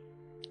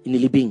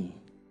 inilibing.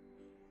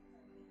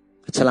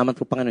 At salamat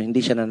po, Panginoon,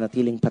 hindi siya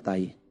nanatiling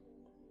patay.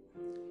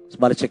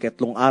 Subalit sa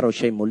ikatlong araw,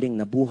 siya ay muling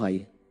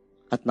nabuhay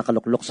at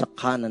nakaluklok sa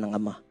kanan ng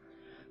Ama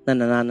na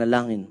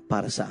nananalangin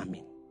para sa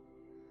amin.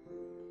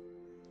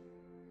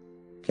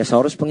 Kaya sa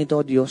oras pang ito,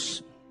 O Diyos,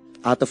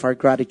 out of our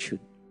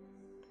gratitude,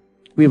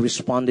 we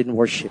respond in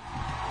worship.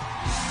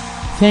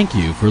 Thank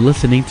you for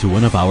listening to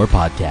one of our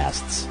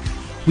podcasts.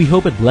 We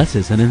hope it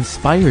blesses and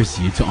inspires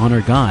you to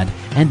honor God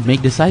and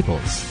make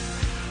disciples.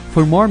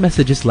 For more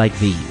messages like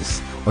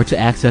these, or to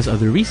access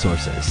other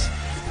resources,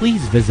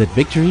 please visit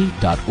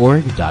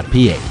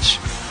victory.org.ph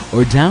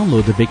or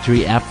download the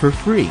Victory app for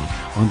free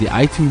on the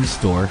iTunes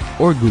Store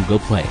or Google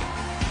Play.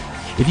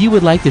 If you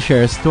would like to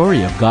share a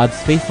story of God's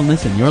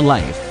faithfulness in your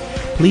life,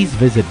 please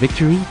visit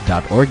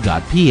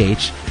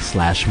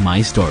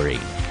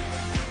victory.org.ph/mystory.